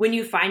when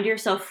you find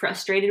yourself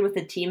frustrated with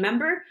a team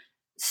member,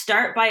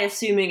 start by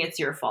assuming it's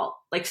your fault.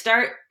 Like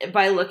start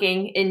by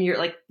looking in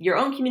your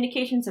own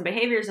communications and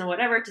behaviors and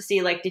whatever to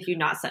see, like, did you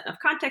not set enough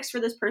context for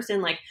this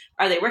person? Like,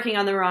 are they working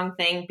on the wrong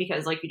thing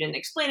because like you didn't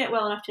explain it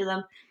well enough to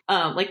them?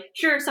 Like,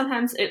 sure,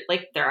 sometimes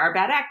there are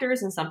bad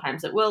actors, and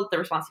sometimes the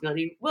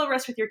responsibility will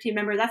rest with your team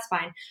member. That's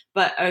fine.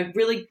 But a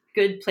really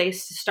good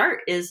place to start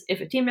is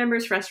if a team member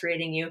is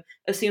frustrating you,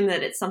 assume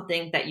that it's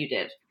something that you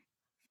did.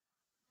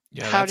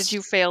 Yeah. How did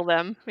you fail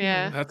them?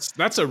 Yeah.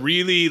 That's a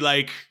really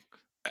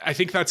I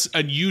think that's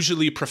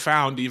unusually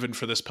profound even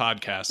for this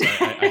podcast.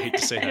 I hate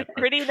to say that. But,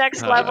 pretty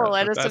next level.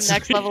 That is some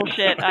next level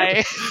shit.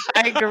 I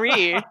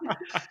agree.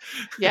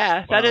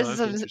 Yeah, that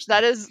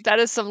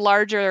is some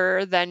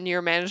larger than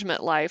your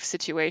management life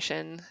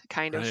situation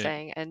kind of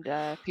thing,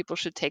 and people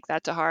should take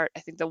that to heart. I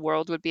think the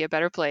world would be a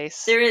better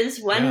place. There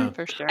is one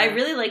for sure. I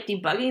really like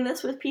debugging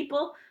this with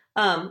people.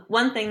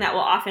 One thing that will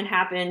often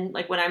happen,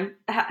 like when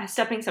I'm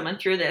stepping someone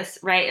through this,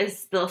 right,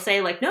 is they'll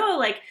say like, no,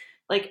 like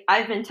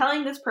I've been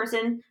telling this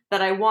person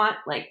that I want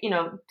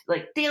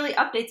daily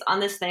updates on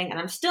this thing, and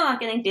I'm still not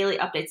getting daily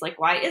updates. Like,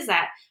 why is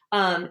that?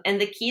 And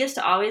the key is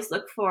to always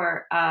look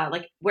for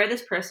where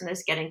this person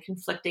is getting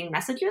conflicting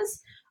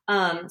messages.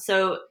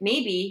 So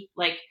maybe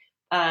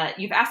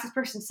you've asked this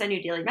person to send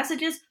you daily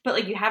messages,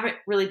 but you haven't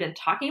really been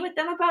talking with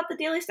them about the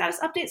daily status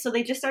updates. So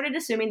they just started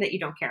assuming that you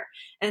don't care.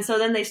 And so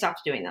then they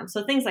stopped doing them.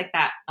 So things like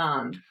that,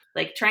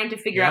 trying to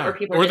figure out where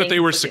people are that they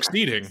were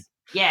succeeding. Messages.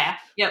 Yeah.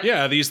 Yep.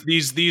 Yeah. These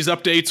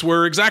updates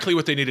were exactly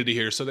what they needed to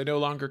hear, so they no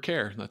longer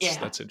care.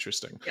 That's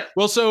interesting. Yep.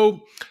 Well,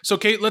 so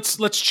Kate,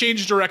 let's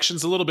change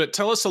directions a little bit.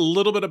 Tell us a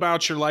little bit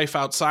about your life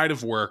outside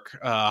of work,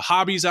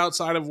 hobbies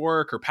outside of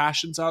work, or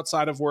passions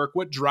outside of work.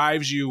 What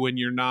drives you when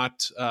you're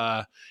not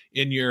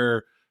in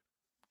your,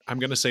 I'm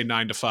going to say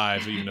 9 to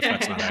 5, even if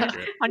that's not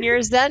accurate. On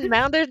your Zen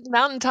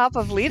mountaintop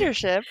of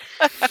leadership.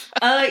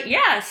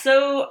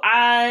 So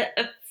a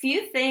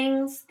few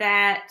things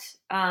that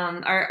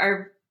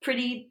are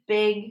pretty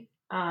big,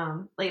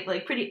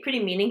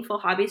 pretty meaningful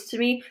hobbies to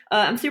me.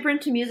 I'm super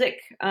into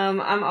music.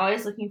 I'm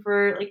always looking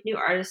for new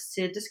artists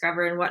to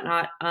discover and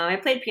whatnot. I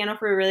played piano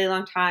for a really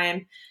long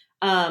time.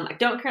 I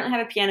don't currently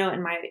have a piano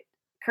in my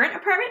current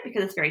apartment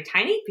because it's very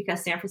tiny,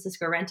 because San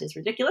Francisco rent is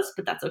ridiculous,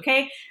 but that's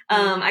okay.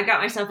 I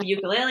got myself a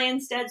ukulele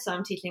instead, so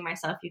I'm teaching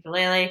myself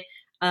ukulele.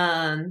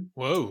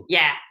 Whoa.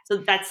 Yeah. So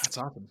that's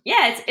awesome.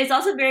 Yeah. It's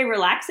also very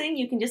relaxing.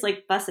 You can just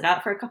bust it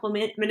out for a couple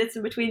minutes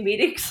in between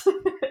meetings.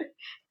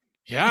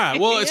 Yeah.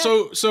 Well,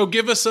 so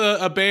give us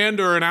a band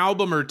or an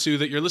album or two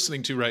that you're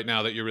listening to right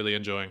now that you're really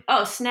enjoying.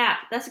 Oh, Snap.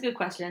 That's a good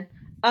question.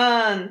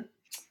 Couple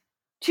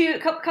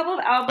of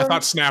albums. I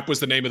thought Snap was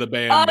the name of the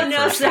band. Oh,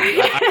 no,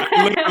 sorry.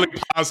 I literally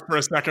paused for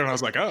a second and I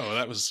was like, oh,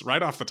 that was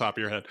right off the top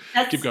of your head.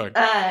 Keep going.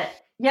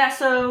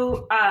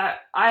 So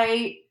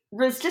I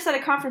was just at a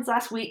conference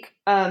last week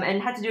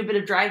and had to do a bit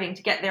of driving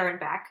to get there and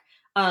back.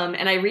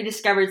 And I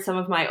rediscovered some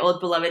of my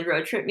old beloved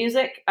road trip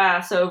music.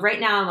 So right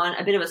now I'm on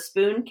a bit of a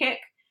Spoon kick.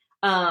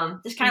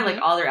 Just kind of like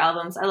all their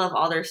albums. I love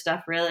all their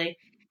stuff, really.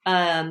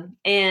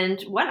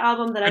 And one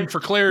album that And for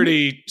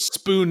clarity,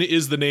 Spoon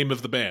is the name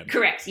of the band.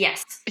 Correct.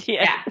 Yes.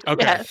 Yeah.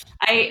 Okay.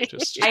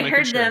 Yes. I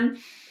heard them.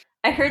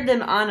 I heard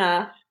them on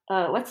a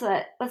what's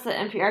that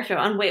NPR show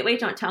on Wait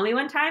Don't Tell Me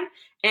one time,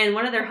 and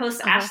one of their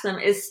hosts asked them,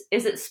 is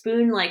it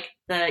spoon like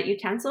the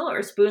utensil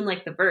or spoon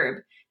like the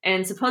verb?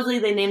 And supposedly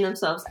they named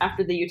themselves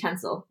after the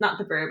utensil, not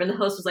the verb. And the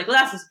host was like, well,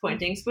 that's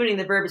disappointing. Spooning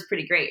the verb is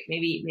pretty great.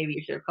 Maybe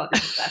you should have called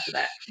yourself after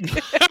that.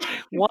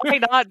 Why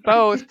not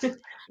both?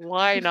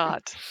 Why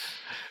not?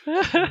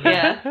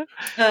 Yeah.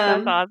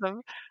 That's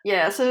awesome.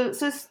 Yeah, so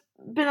it's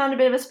been on a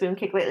bit of a spoon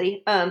kick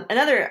lately.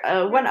 Another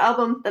one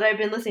album that I've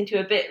been listening to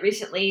a bit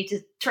recently to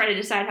try to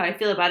decide how I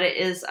feel about it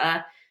is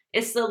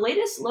it's the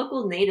latest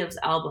Local Natives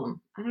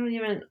album. I'm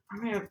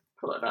gonna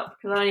pull it up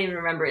because I don't even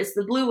remember. It's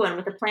the blue one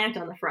with the plant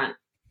on the front.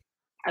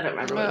 I don't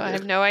remember. I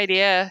have no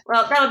idea.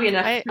 Well, that'll be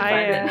enough.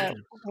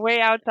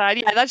 Way outside.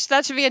 Yeah,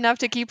 that should be enough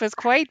to keep us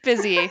quite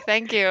busy.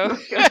 Thank you.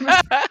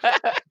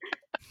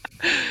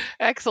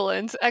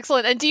 Excellent.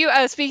 And do you,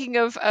 speaking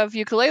of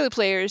ukulele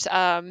players,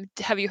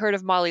 have you heard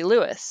of Molly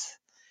Lewis?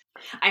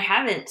 I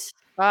haven't.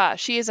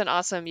 She is an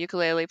awesome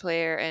ukulele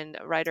player and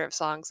writer of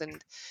songs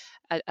and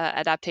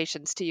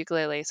adaptations to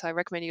ukulele. So I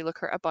recommend you look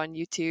her up on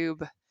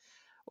YouTube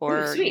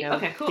or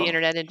cool. The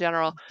internet in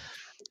general.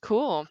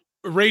 Cool.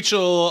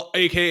 Rachel,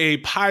 aka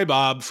Pie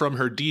Bob, from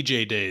her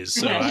DJ days.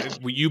 So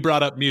you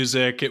brought up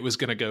music; it was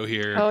going to go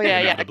here. Oh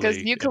yeah, because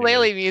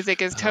ukulele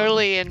music is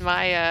totally in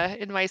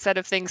my set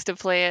of things to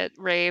play at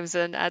raves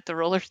and at the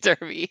roller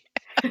derby.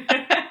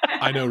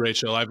 I know,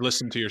 Rachel. I've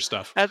listened to your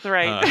stuff. That's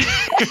right.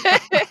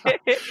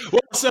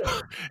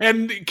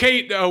 And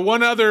Kate,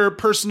 one other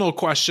personal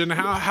question: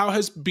 how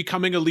has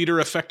becoming a leader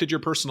affected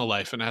your personal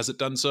life, and has it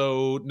done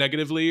so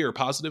negatively or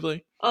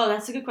positively? Oh,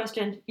 that's a good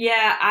question.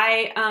 Yeah,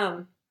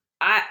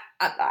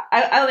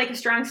 I'll make a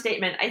strong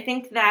statement. I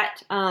think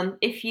that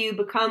if you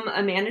become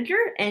a manager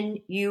and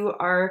you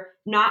are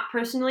not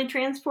personally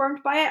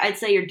transformed by it, I'd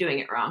say you're doing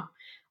it wrong.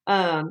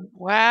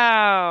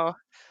 Wow.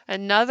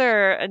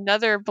 Another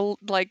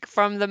like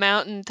from the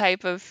mountain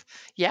type of,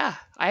 yeah,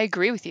 I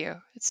agree with you.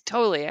 It's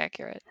totally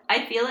accurate.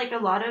 I feel like a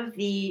lot of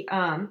the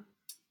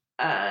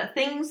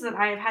things that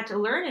I've had to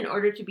learn in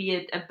order to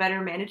be a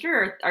better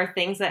manager are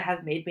things that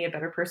have made me a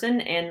better person,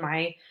 and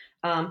my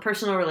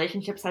personal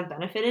relationships have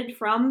benefited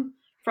from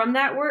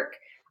that work.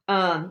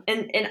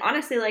 And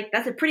honestly, like,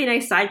 that's a pretty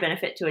nice side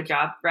benefit to a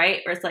job,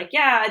 right? Where it's like,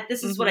 yeah,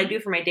 this is what I do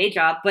for my day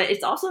job, but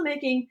it's also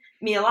making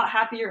me a lot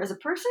happier as a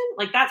person.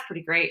 Like, that's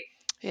pretty great.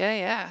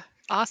 Yeah.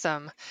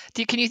 Awesome.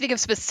 Can you think of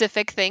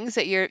specific things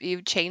that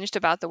you've changed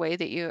about the way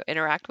that you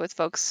interact with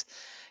folks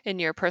in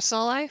your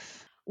personal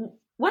life?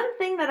 One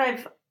thing that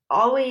I've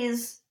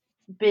always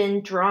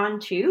been drawn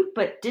to,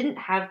 but didn't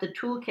have the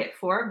toolkit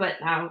for, but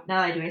now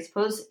I do, I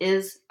suppose,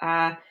 is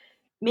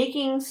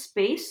making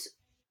space,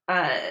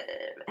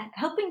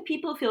 helping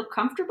people feel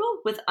comfortable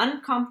with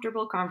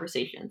uncomfortable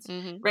conversations,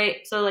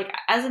 right? So, like,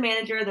 as a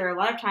manager, there are a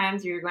lot of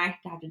times you're going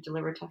to have to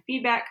deliver tough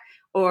feedback,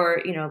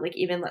 or, like,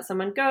 even let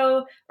someone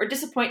go or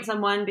disappoint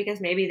someone because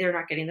maybe they're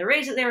not getting the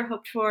raise that they were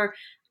hoped for.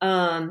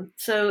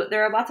 So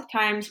there are lots of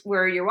times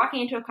where you're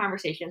walking into a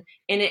conversation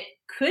and it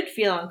could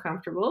feel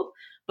uncomfortable,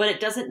 but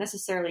it doesn't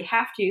necessarily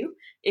have to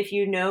if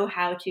you know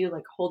how to,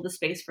 like, hold the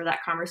space for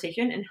that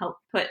conversation and help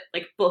put,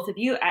 like, both of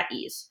you at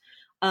ease.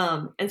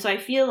 And so I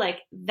feel like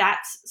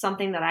that's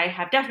something that I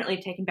have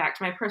definitely taken back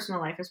to my personal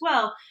life as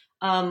well,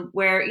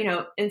 where,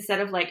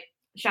 instead of, like,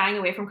 shying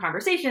away from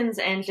conversations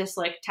and just,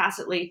 like,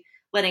 tacitly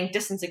letting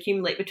distance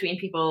accumulate between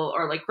people,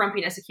 or, like,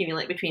 grumpiness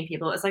accumulate between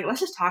people, it's like,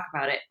 let's just talk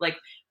about it. Like,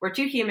 we're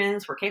two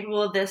humans, we're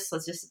capable of this.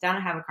 Let's just sit down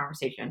and have a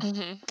conversation.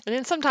 And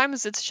then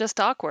sometimes it's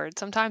just awkward.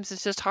 Sometimes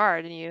it's just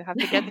hard and you have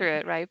to get through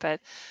it. Right. But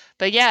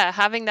yeah,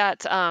 having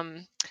that,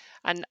 and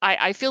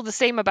I feel the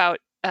same about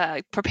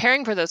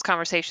preparing for those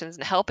conversations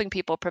and helping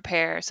people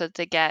prepare so that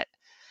they get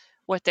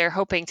what they're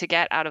hoping to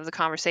get out of the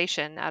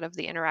conversation, out of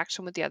the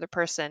interaction with the other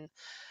person.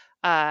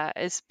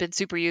 It's been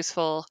super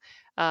useful.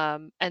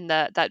 And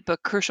that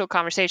book, Crucial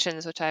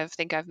Conversations, which I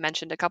think I've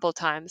mentioned a couple of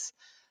times,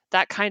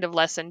 that kind of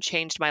lesson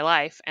changed my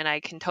life. And I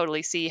can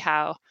totally see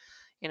how,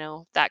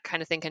 that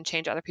kind of thing can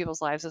change other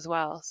people's lives as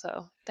well.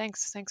 So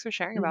thanks for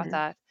sharing about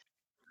that.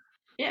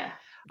 Yeah.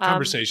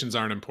 Conversations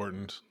aren't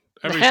important.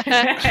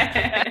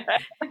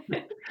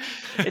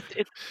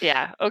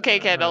 Yeah. Okay,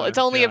 Kendall. It's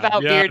only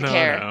about beard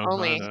care.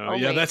 Only.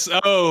 Yeah, that's.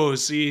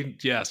 See,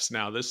 yes.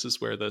 Now this is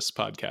where this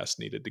podcast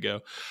needed to go.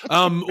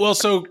 Well,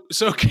 so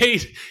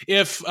Kate,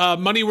 if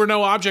money were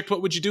no object,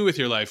 what would you do with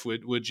your life?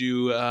 Would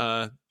you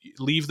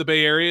leave the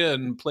Bay Area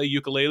and play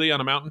ukulele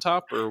on a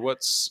mountaintop, or what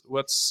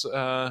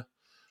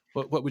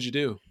would you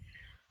do?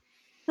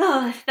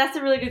 Oh, that's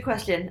a really good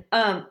question.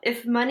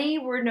 If money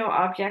were no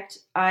object,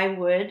 I'd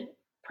want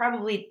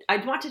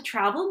to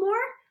travel more.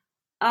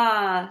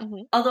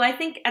 Although I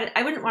think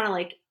I wouldn't want to,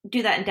 like,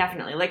 do that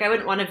indefinitely. Like, I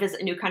wouldn't want to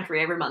visit a new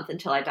country every month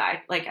until I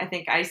die. Like, I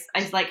think I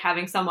like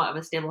having somewhat of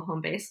a stable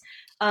home base.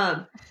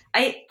 I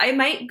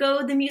might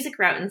go the music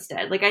route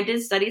instead. Like, I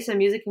did study some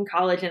music in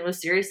college and was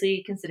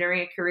seriously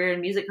considering a career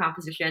in music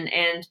composition.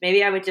 And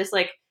maybe I would just,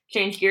 like,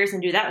 change gears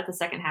and do that with the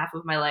second half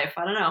of my life.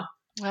 I don't know.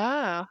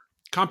 Ah.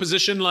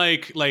 Composition,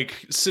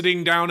 like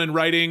sitting down and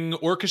writing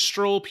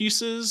orchestral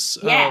pieces,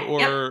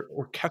 or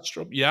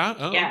orchestral. Yeah.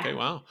 Oh, yeah. Okay.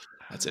 Wow,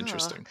 that's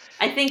interesting.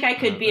 I think I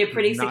could be a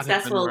pretty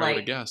successful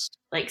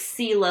like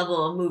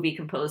C-level movie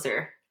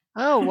composer.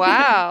 Oh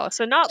wow!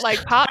 So not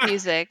like pop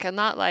music, and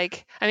not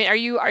like, I mean, are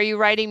you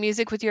writing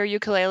music with your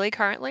ukulele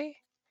currently?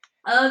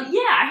 Yeah,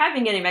 I have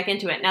been getting back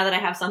into it now that I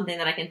have something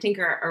that I can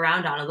tinker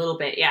around on a little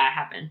bit. Yeah, I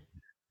have been.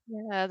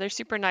 Yeah, they're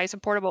super nice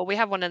and portable. We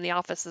have one in the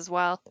office as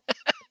well.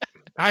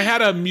 I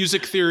had a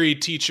music theory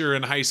teacher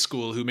in high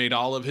school who made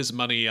all of his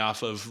money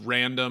off of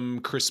random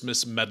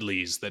Christmas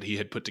medleys that he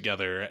had put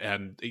together,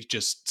 and he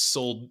just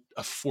sold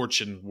a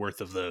fortune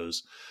worth of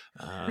those.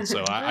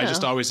 So I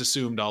just always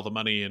assumed all the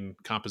money in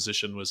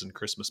composition was in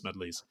Christmas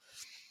medleys.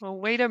 Well,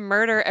 way to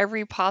murder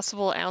every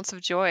possible ounce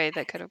of joy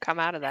that could have come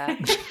out of that.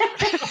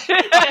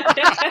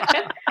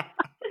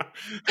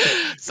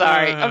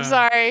 Sorry, I'm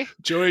sorry.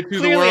 Joy to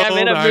Clearly the world. I'm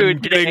in a mood.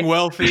 I'm getting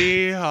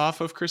wealthy off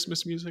of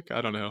Christmas music.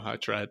 I don't know. I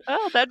tried.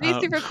 Oh, that'd be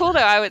super cool though.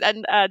 I would,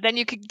 and then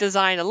you could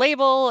design a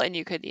label, and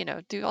you could,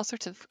 do all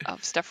sorts of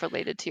stuff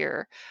related to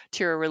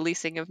your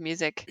releasing of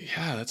music.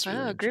 Yeah, that's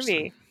really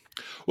groovy.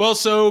 Well,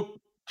 so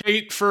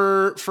Kate,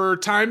 for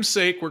time's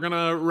sake, we're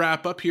gonna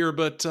wrap up here.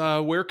 But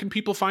where can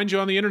people find you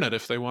on the internet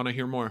if they want to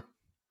hear more?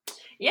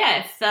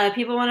 Yeah, if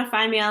people want to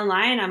find me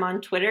online, I'm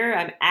on Twitter.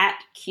 I'm at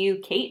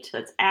QKate.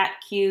 That's at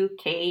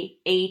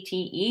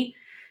QKATE.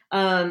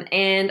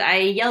 And I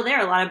yell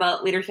there a lot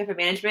about leadership and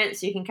management,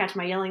 so you can catch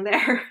my yelling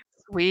there.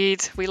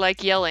 Sweet. We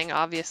like yelling,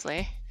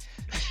 obviously.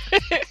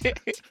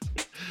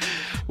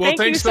 Well,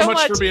 thanks so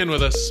much for being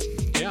with us.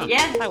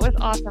 Yeah, that was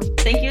awesome.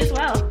 Thank you as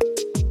well.